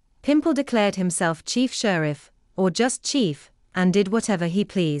year, Pimple declared himself chief sheriff, or just chief, and did whatever he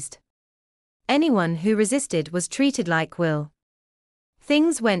pleased. Anyone who resisted was treated like Will.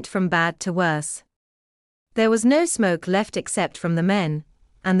 Things went from bad to worse. There was no smoke left except from the men,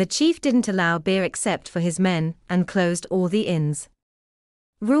 and the chief didn't allow beer except for his men and closed all the inns.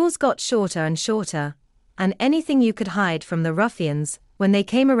 Rules got shorter and shorter, and anything you could hide from the ruffians, when they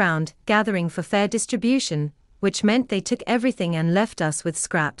came around, gathering for fair distribution, which meant they took everything and left us with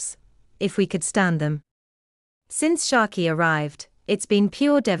scraps, if we could stand them. Since Sharky arrived, it's been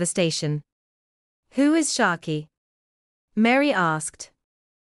pure devastation. Who is Sharky? Mary asked.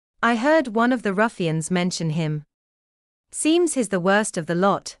 I heard one of the ruffians mention him. Seems he's the worst of the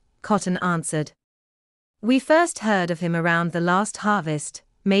lot, Cotton answered. We first heard of him around the last harvest,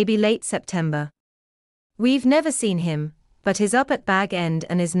 maybe late September. We've never seen him, but he's up at Bag End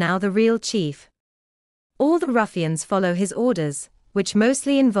and is now the real chief. All the ruffians follow his orders, which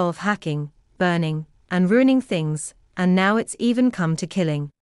mostly involve hacking, burning, and ruining things, and now it's even come to killing.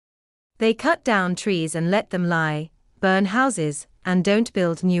 They cut down trees and let them lie, burn houses, and don't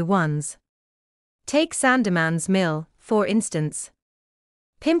build new ones. Take Sandeman's mill, for instance.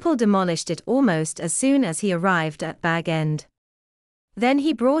 Pimple demolished it almost as soon as he arrived at Bag End. Then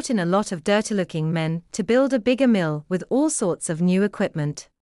he brought in a lot of dirty-looking men to build a bigger mill with all sorts of new equipment.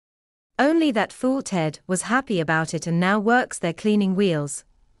 Only that fool Ted was happy about it and now works there cleaning wheels,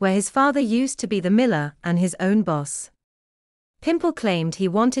 where his father used to be the miller and his own boss. Pimple claimed he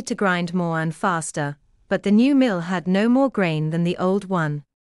wanted to grind more and faster, but the new mill had no more grain than the old one.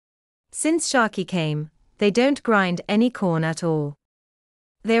 Since Sharky came, they don't grind any corn at all.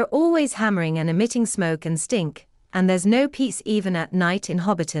 They're always hammering and emitting smoke and stink, and there's no peace even at night in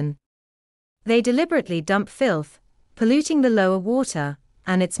Hobbiton. They deliberately dump filth, polluting the lower water,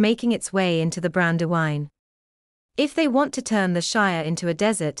 and it's making its way into the Brandywine. If they want to turn the Shire into a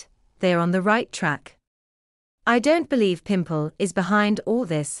desert, they're on the right track. I don't believe Pimple is behind all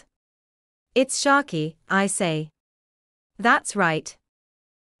this. It's Sharky, I say. That's right.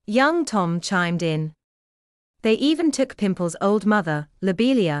 Young Tom chimed in. They even took Pimple's old mother,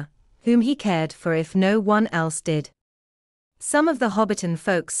 Lobelia, whom he cared for if no one else did. Some of the Hobbiton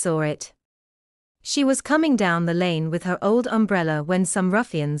folks saw it. She was coming down the lane with her old umbrella when some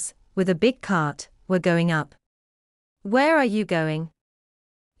ruffians, with a big cart, were going up. Where are you going?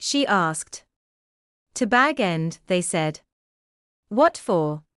 She asked. To Bag End, they said. What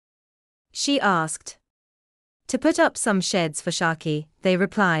for? She asked. To put up some sheds for Sharky, they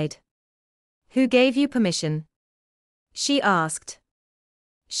replied. Who gave you permission? She asked.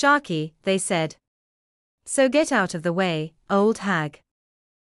 Sharky, they said. So get out of the way, old hag.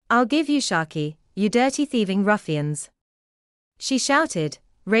 I'll give you Sharky, you dirty thieving ruffians. She shouted,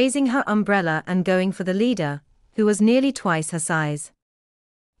 raising her umbrella and going for the leader, who was nearly twice her size.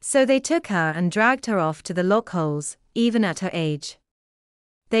 So they took her and dragged her off to the lockholes, even at her age.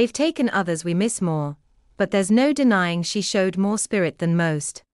 They've taken others we miss more, but there's no denying she showed more spirit than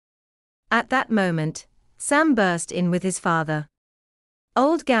most. At that moment, Sam burst in with his father.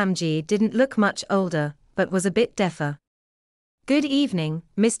 Old Gamgee didn't look much older, but was a bit deafer. Good evening,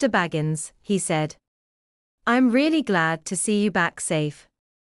 Mr. Baggins, he said. I'm really glad to see you back safe.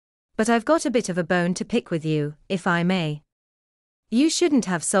 But I've got a bit of a bone to pick with you, if I may. You shouldn't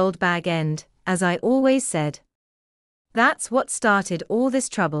have sold Bag End, as I always said. That's what started all this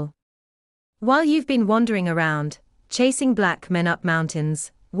trouble. While you've been wandering around, chasing black men up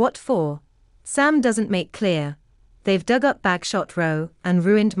mountains, what for? Sam doesn't make clear. They've dug up Bagshot Row and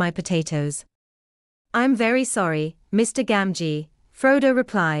ruined my potatoes. I'm very sorry, Mr. Gamgee, Frodo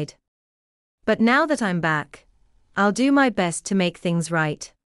replied. But now that I'm back, I'll do my best to make things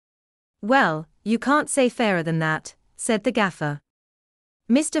right. Well, you can't say fairer than that, said the gaffer.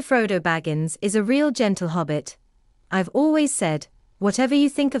 Mr. Frodo Baggins is a real gentle hobbit. I've always said, whatever you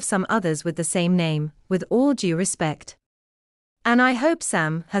think of some others with the same name, with all due respect. And I hope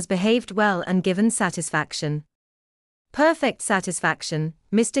Sam has behaved well and given satisfaction. Perfect satisfaction,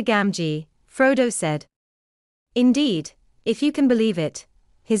 Mr. Gamgee, Frodo said. Indeed, if you can believe it,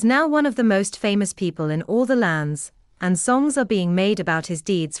 he's now one of the most famous people in all the lands, and songs are being made about his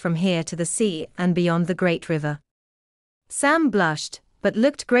deeds from here to the sea and beyond the great river. Sam blushed, but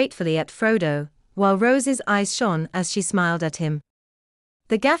looked gratefully at Frodo, while Rose's eyes shone as she smiled at him.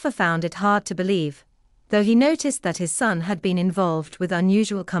 The gaffer found it hard to believe, though he noticed that his son had been involved with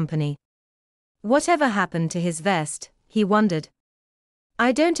unusual company. Whatever happened to his vest, he wondered.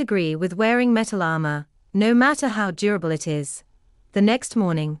 I don't agree with wearing metal armor, no matter how durable it is. The next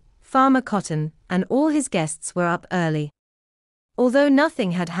morning, Farmer Cotton and all his guests were up early. Although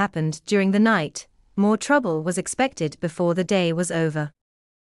nothing had happened during the night, more trouble was expected before the day was over.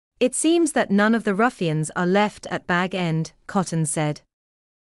 It seems that none of the ruffians are left at Bag End, Cotton said.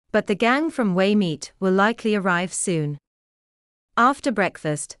 But the gang from Waymeet will likely arrive soon. After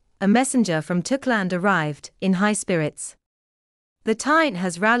breakfast, a messenger from Tookland arrived, in high spirits. The tide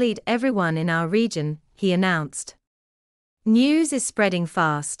has rallied everyone in our region, he announced. News is spreading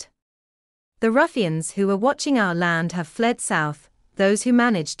fast. The ruffians who were watching our land have fled south, those who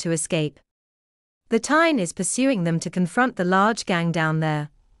managed to escape. The Tyne is pursuing them to confront the large gang down there,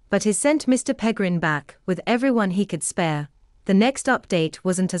 but he sent Mr. Peregrine back with everyone he could spare. The next update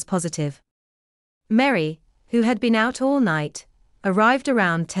wasn't as positive. Merry, who had been out all night, arrived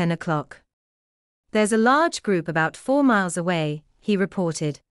around 10 o'clock. There's a large group about 4 miles away, he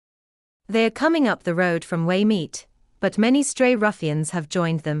reported. They are coming up the road from Waymeet, but many stray ruffians have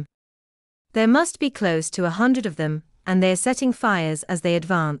joined them. There must be close to 100 of them, and they are setting fires as they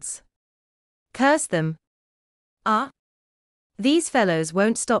advance. Curse them. These fellows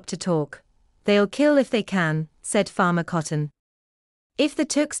won't stop to talk. They'll kill if they can, said Farmer Cotton. If the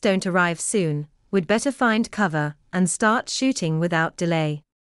Tooks don't arrive soon, we'd better find cover and start shooting without delay.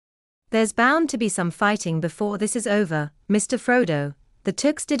 There's bound to be some fighting before this is over, Mr. Frodo. The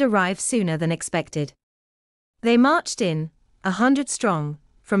Tooks did arrive sooner than expected. They marched in, 100 strong,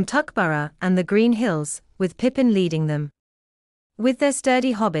 from Tuckborough and the Green Hills, with Pippin leading them. With their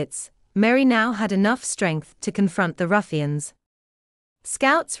sturdy hobbits, Merry now had enough strength to confront the ruffians.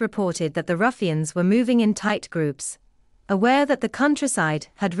 Scouts reported that the ruffians were moving in tight groups, aware that the countryside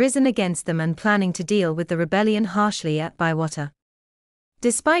had risen against them and planning to deal with the rebellion harshly at Bywater.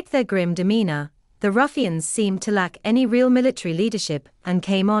 Despite their grim demeanor, the ruffians seemed to lack any real military leadership and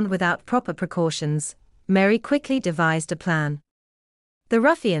came on without proper precautions. Merry quickly devised a plan. The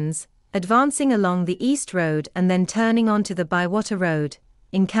ruffians, advancing along the East Road and then turning onto the Bywater Road,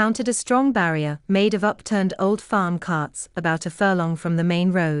 encountered a strong barrier made of upturned old farm carts about a furlong from the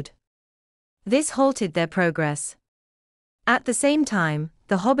main road. This halted their progress. At the same time,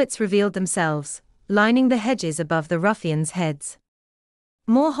 the hobbits revealed themselves, lining the hedges above the ruffians' heads.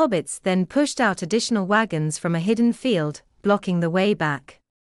 More hobbits then pushed out additional wagons from a hidden field, blocking the way back.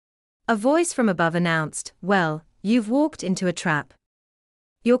 A voice from above announced, "Well, you've walked into a trap.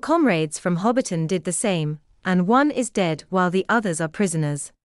 Your comrades from Hobbiton did the same, and one is dead while the others are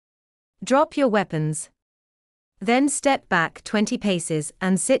prisoners. Drop your weapons. Then step back 20 paces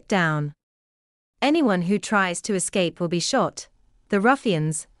and sit down. Anyone who tries to escape will be shot." The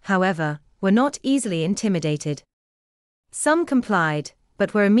ruffians, however, were not easily intimidated. Some complied,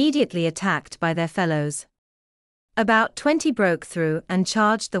 but were immediately attacked by their fellows. About 20 broke through and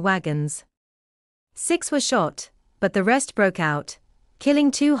charged the wagons. 6 were shot, but the rest broke out,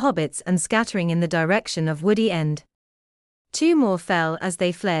 killing 2 hobbits and scattering in the direction of Woody End. 2 more fell as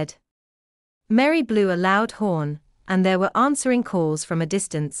they fled. Merry blew a loud horn, and there were answering calls from a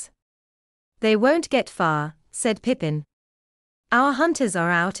distance. "They won't get far," said Pippin. "Our hunters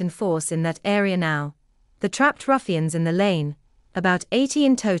are out in force in that area now." The trapped ruffians in the lane, about 80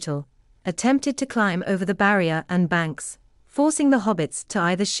 in total, attempted to climb over the barrier and banks, forcing the hobbits to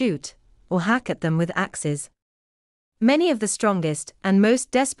either shoot or hack at them with axes. Many of the strongest and most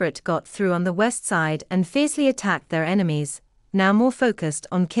desperate got through on the west side and fiercely attacked their enemies, now more focused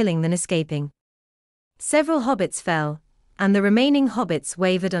on killing than escaping. Several hobbits fell, and the remaining hobbits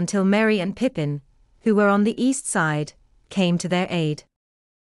wavered until Merry and Pippin, who were on the east side, came to their aid.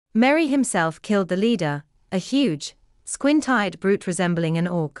 Merry himself killed the leader, a huge, squint-eyed brute resembling an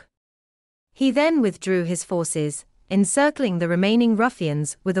orc. He then withdrew his forces, encircling the remaining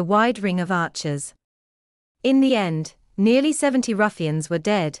ruffians with a wide ring of archers. In the end, nearly 70 ruffians were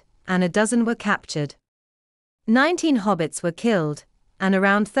dead, and a dozen were captured. 19 hobbits were killed, and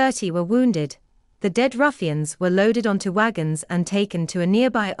around 30 were wounded. The dead ruffians were loaded onto wagons and taken to a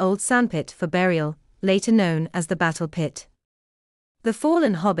nearby old sandpit for burial, later known as the Battle Pit. The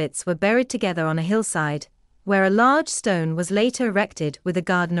fallen hobbits were buried together on a hillside, where a large stone was later erected with a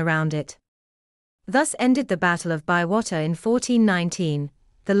garden around it. Thus ended the Battle of Bywater in 1419,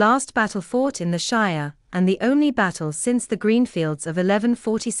 the last battle fought in the Shire, and the only battle since the Greenfields of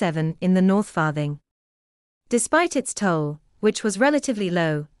 1147 in the North Farthing. Despite its toll, which was relatively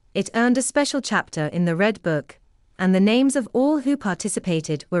low, it earned a special chapter in the Red Book, and the names of all who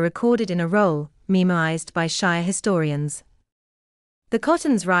participated were recorded in a roll, memoized by Shire historians. The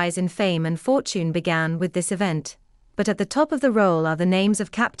Cotton's rise in fame and fortune began with this event, but at the top of the roll are the names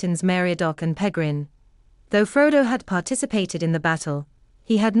of Captains Meriadoc and Peregrine. Though Frodo had participated in the battle,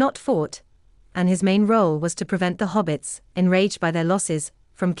 he had not fought, and his main role was to prevent the hobbits, enraged by their losses,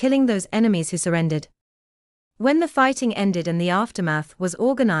 from killing those enemies who surrendered. When the fighting ended and the aftermath was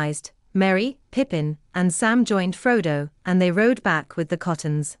organized, Merry, Pippin, and Sam joined Frodo, and they rode back with the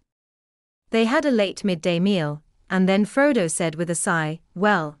Cottons. They had a late midday meal, and then Frodo said with a sigh,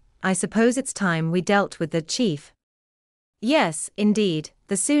 "Well, I suppose it's time we dealt with the chief." "Yes, indeed,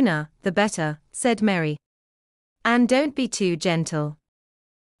 the sooner, the better," said Merry. "And don't be too gentle.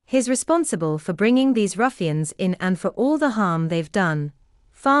 He's responsible for bringing these ruffians in and for all the harm they've done."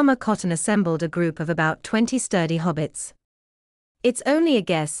 Farmer Cotton assembled a group of about 20 sturdy hobbits. "It's only a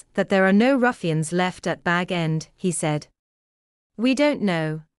guess that there are no ruffians left at Bag End," he said. "We don't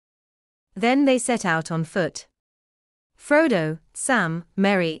know." Then they set out on foot. Frodo, Sam,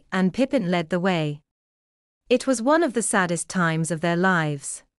 Merry, and Pippin led the way. It was one of the saddest times of their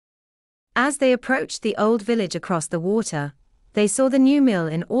lives. As they approached the old village across the water, they saw the new mill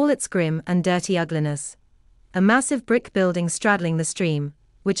in all its grim and dirty ugliness. A massive brick building straddling the stream,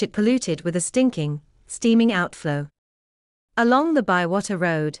 which it polluted with a stinking, steaming outflow. Along the Bywater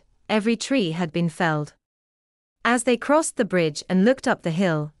Road, every tree had been felled. As they crossed the bridge and looked up the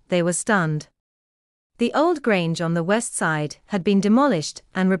hill, they were stunned. The old grange on the west side had been demolished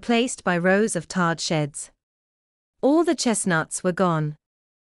and replaced by rows of tarred sheds. All the chestnuts were gone.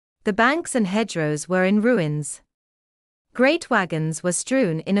 The banks and hedgerows were in ruins. Great wagons were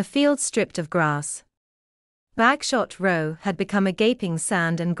strewn in a field stripped of grass. Bagshot Row had become a gaping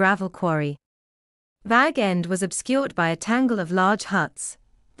sand and gravel quarry. Bag End was obscured by a tangle of large huts.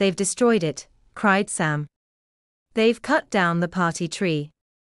 "They've destroyed it," cried Sam. "They've cut down the party tree."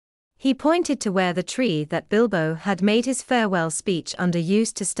 He pointed to where the tree that Bilbo had made his farewell speech under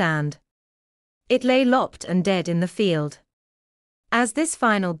used to stand. It lay lopped and dead in the field. As this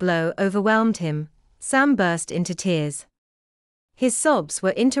final blow overwhelmed him, Sam burst into tears. His sobs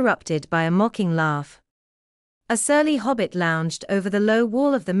were interrupted by a mocking laugh. A surly hobbit lounged over the low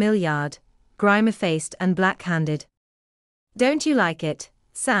wall of the mill yard, grime-faced and black-handed. "Don't you like it,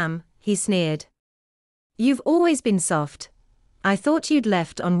 Sam?" he sneered. "You've always been soft. I thought you'd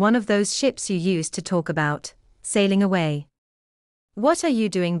left on one of those ships you used to talk about, sailing away. What are you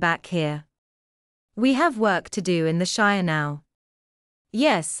doing back here? We have work to do in the Shire now."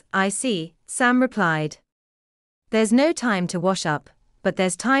 "Yes, I see," Sam replied. "There's no time to wash up, but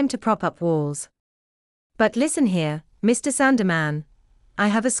there's time to prop up walls. But listen here, Mr. Sanderman. I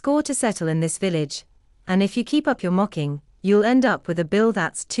have a score to settle in this village, and if you keep up your mocking, you'll end up with a bill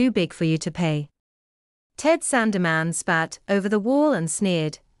that's too big for you to pay." Ted Sanderman spat over the wall and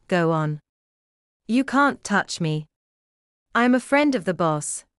sneered, "Go on. You can't touch me. I'm a friend of the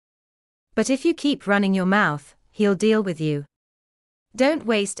boss. But if you keep running your mouth, he'll deal with you. Don't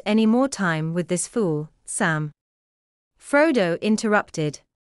waste any more time with this fool, Sam." Frodo interrupted.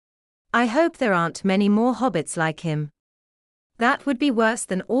 "I hope there aren't many more hobbits like him. That would be worse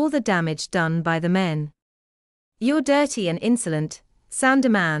than all the damage done by the men." "You're dirty and insolent,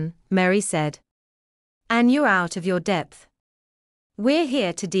 Sanderman," Merry said. "And you're out of your depth. We're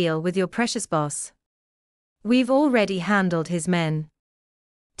here to deal with your precious boss. We've already handled his men."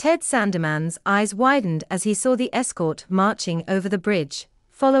 Ted Sanderman's eyes widened as he saw the escort marching over the bridge,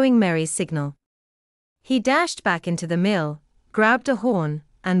 following Merry's signal. He dashed back into the mill, grabbed a horn,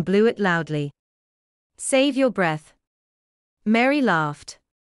 and blew it loudly. "Save your breath. Merry laughed.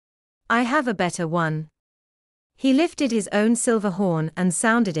 I have a better one. He lifted his own silver horn and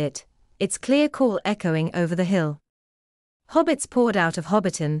sounded it, its clear call echoing over the hill. Hobbits poured out of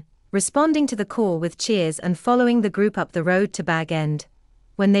Hobbiton, responding to the call with cheers and following the group up the road to Bag End.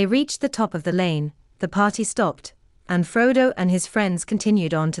 When they reached the top of the lane, the party stopped, and Frodo and his friends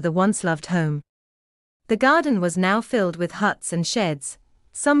continued on to the once-loved home. The garden was now filled with huts and sheds,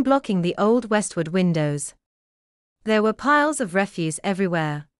 some blocking the old westward windows. There were piles of refuse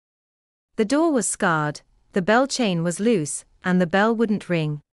everywhere. The door was scarred, the bell chain was loose, and the bell wouldn't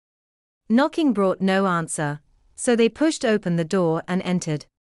ring. Knocking brought no answer, so they pushed open the door and entered.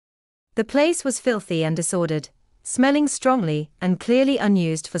 The place was filthy and disordered, smelling strongly and clearly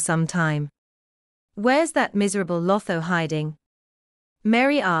unused for some time. Where's that miserable Lotho hiding?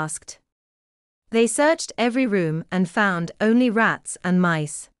 Merry asked. They searched every room and found only rats and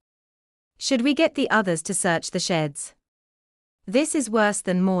mice. Should we get the others to search the sheds? This is worse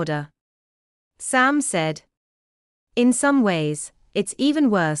than Mordor. Sam said. In some ways, it's even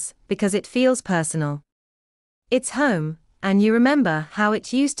worse because it feels personal. It's home, and you remember how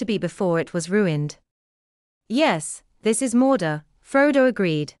it used to be before it was ruined. Yes, this is Mordor, Frodo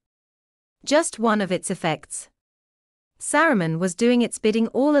agreed. Just one of its effects. Saruman was doing its bidding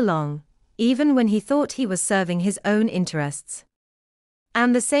all along, even when he thought he was serving his own interests.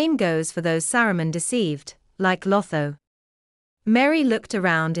 And the same goes for those Saruman deceived, like Lotho. Merry looked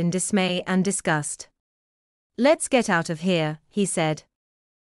around in dismay and disgust. Let's get out of here, he said.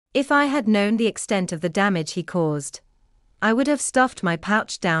 If I had known the extent of the damage he caused, I would have stuffed my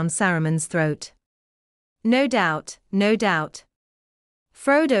pouch down Saruman's throat. No doubt, no doubt.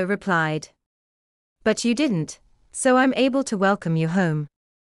 Frodo replied. But you didn't, so I'm able to welcome you home.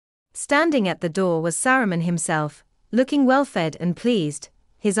 Standing at the door was Saruman himself, looking well-fed and pleased,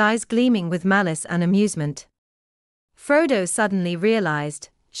 his eyes gleaming with malice and amusement. Frodo suddenly realized,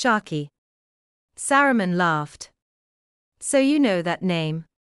 Sharky. Saruman laughed. So you know that name?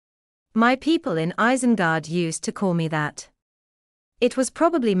 My people in Isengard used to call me that. It was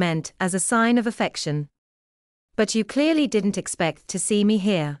probably meant as a sign of affection. But you clearly didn't expect to see me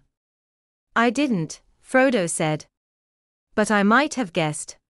here. I didn't, Frodo said. But I might have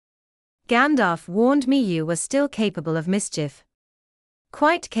guessed. Gandalf warned me you were still capable of mischief.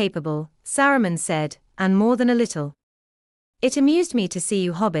 Quite capable, Saruman said, and more than a little. It amused me to see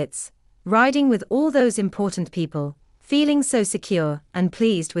you hobbits, riding with all those important people, feeling so secure and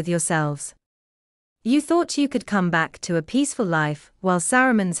pleased with yourselves. You thought you could come back to a peaceful life while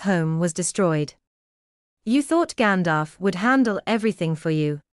Saruman's home was destroyed. You thought Gandalf would handle everything for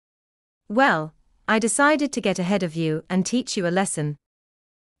you. Well, I decided to get ahead of you and teach you a lesson.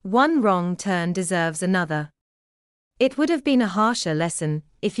 One wrong turn deserves another. It would have been a harsher lesson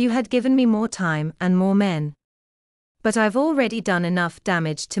if you had given me more time and more men. But I've already done enough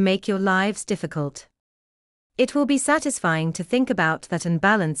damage to make your lives difficult. It will be satisfying to think about that and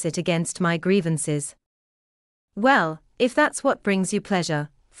balance it against my grievances. Well, if that's what brings you pleasure,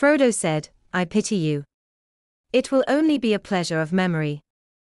 Frodo said, I pity you. It will only be a pleasure of memory.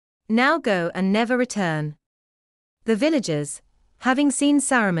 Now go and never return. The villagers, having seen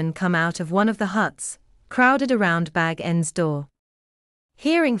Saruman come out of one of the huts, crowded around Bag End's door.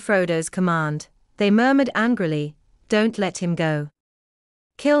 Hearing Frodo's command, they murmured angrily, Don't let him go.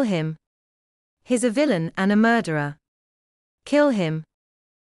 Kill him. He's a villain and a murderer. Kill him.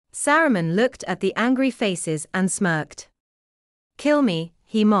 Saruman looked at the angry faces and smirked. Kill me,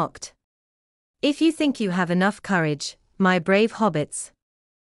 he mocked. If you think you have enough courage, my brave hobbits.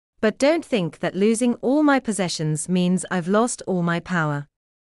 But don't think that losing all my possessions means I've lost all my power.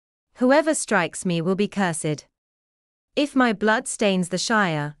 Whoever strikes me will be cursed. If my blood stains the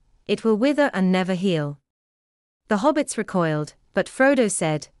Shire, it will wither and never heal. The hobbits recoiled, but Frodo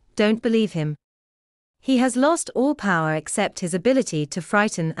said, Don't believe him. He has lost all power except his ability to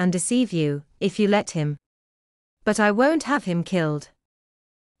frighten and deceive you, if you let him. But I won't have him killed.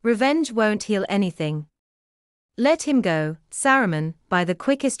 Revenge won't heal anything. Let him go, Saruman, by the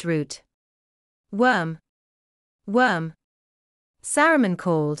quickest route. Worm. Worm. Saruman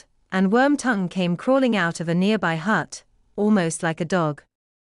called, and Wormtongue came crawling out of a nearby hut, almost like a dog.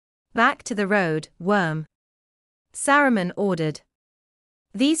 Back to the road, Worm. Saruman ordered.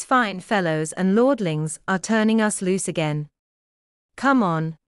 These fine fellows and lordlings are turning us loose again. Come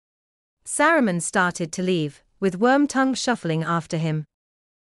on. Saruman started to leave, with Wormtongue shuffling after him.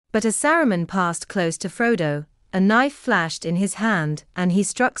 But as Saruman passed close to Frodo, a knife flashed in his hand and he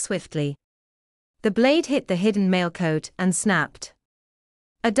struck swiftly. The blade hit the hidden mailcoat and snapped.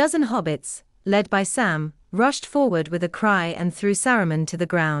 A dozen hobbits, led by Sam, rushed forward with a cry and threw Saruman to the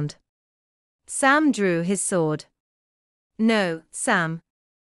ground. Sam drew his sword. No, Sam.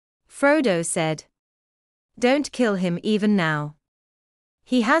 Frodo said. Don't kill him even now.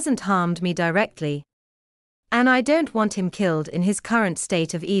 He hasn't harmed me directly. And I don't want him killed in his current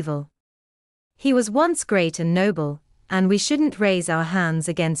state of evil. He was once great and noble, and we shouldn't raise our hands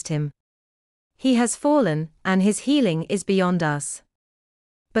against him. He has fallen, and his healing is beyond us.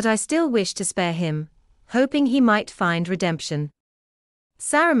 But I still wish to spare him, hoping he might find redemption.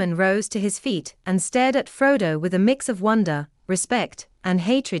 Saruman rose to his feet and stared at Frodo with a mix of wonder, respect, and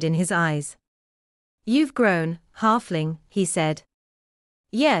hatred in his eyes. You've grown, halfling, he said.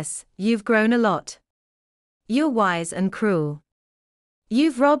 Yes, you've grown a lot. You're wise and cruel.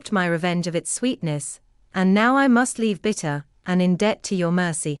 You've robbed my revenge of its sweetness, and now I must leave bitter, and in debt to your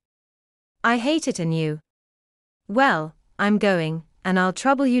mercy. I hate it in you. Well, I'm going, and I'll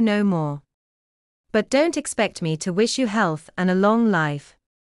trouble you no more. But don't expect me to wish you health and a long life.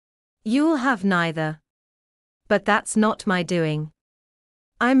 You'll have neither. But that's not my doing.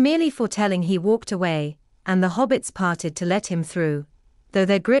 I'm merely foretelling. He walked away, and the hobbits parted to let him through, though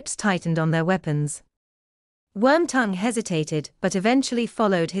their grips tightened on their weapons. Wormtongue hesitated but eventually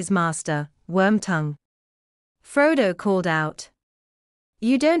followed his master, Wormtongue. Frodo called out.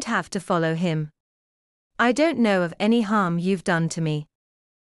 You don't have to follow him. I don't know of any harm you've done to me.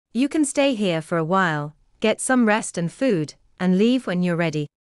 You can stay here for a while, get some rest and food, and leave when you're ready.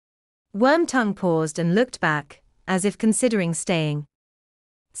 Wormtongue paused and looked back, as if considering staying.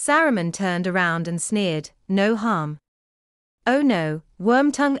 Saruman turned around and sneered, no harm. Oh no,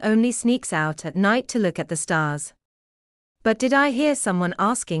 Wormtongue only sneaks out at night to look at the stars. But did I hear someone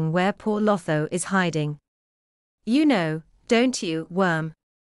asking where poor Lotho is hiding? You know, don't you, Worm?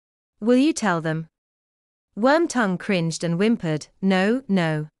 Will you tell them? Wormtongue cringed and whimpered, no,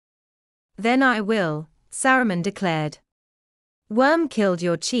 no. Then I will, Saruman declared. Worm killed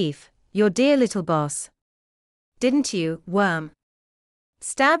your chief, your dear little boss. Didn't you, Worm?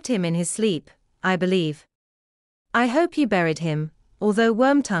 Stabbed him in his sleep, I believe. I hope you buried him, although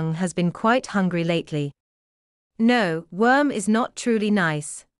Wormtongue has been quite hungry lately. No, Worm is not truly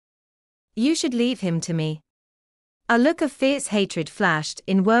nice. You should leave him to me. A look of fierce hatred flashed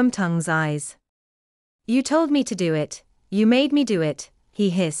in Wormtongue's eyes. You told me to do it, you made me do it, he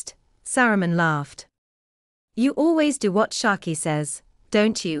hissed. Saruman laughed. You always do what Sharky says,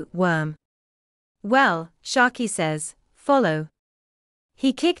 don't you, Worm? Well, Sharky says, follow.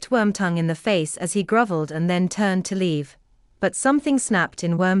 He kicked Wormtongue in the face as he groveled and then turned to leave, but something snapped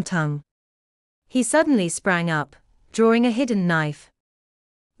in Wormtongue. He suddenly sprang up, drawing a hidden knife.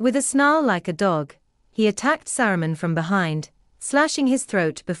 With a snarl like a dog, he attacked Saruman from behind, slashing his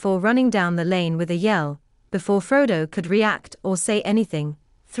throat before running down the lane with a yell. Before Frodo could react or say anything,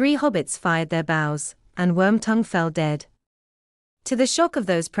 3 hobbits fired their bows, and Wormtongue fell dead. To the shock of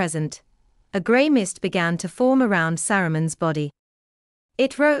those present, a grey mist began to form around Saruman's body.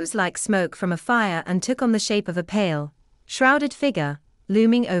 It rose like smoke from a fire and took on the shape of a pale, shrouded figure,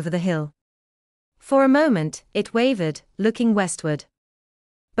 looming over the hill. For a moment, it wavered, looking westward.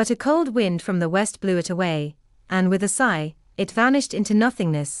 But a cold wind from the west blew it away, and with a sigh, it vanished into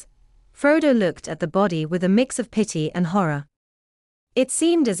nothingness. Frodo looked at the body with a mix of pity and horror. It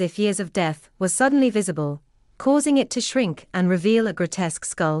seemed as if years of death were suddenly visible, causing it to shrink and reveal a grotesque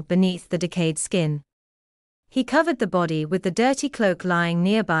skull beneath the decayed skin. He covered the body with the dirty cloak lying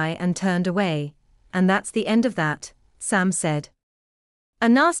nearby and turned away. And that's the end of that, Sam said. A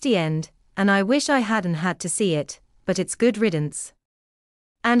nasty end, and I wish I hadn't had to see it, but it's good riddance.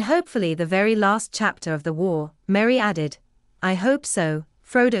 And hopefully the very last chapter of the war, Merry added. I hope so,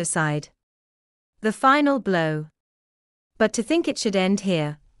 Frodo sighed. The final blow. But to think it should end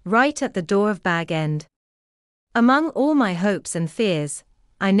here, right at the door of Bag End. Among all my hopes and fears,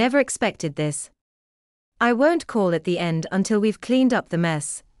 I never expected this. I won't call it the end until we've cleaned up the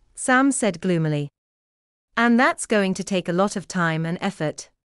mess, Sam said gloomily. And that's going to take a lot of time and effort.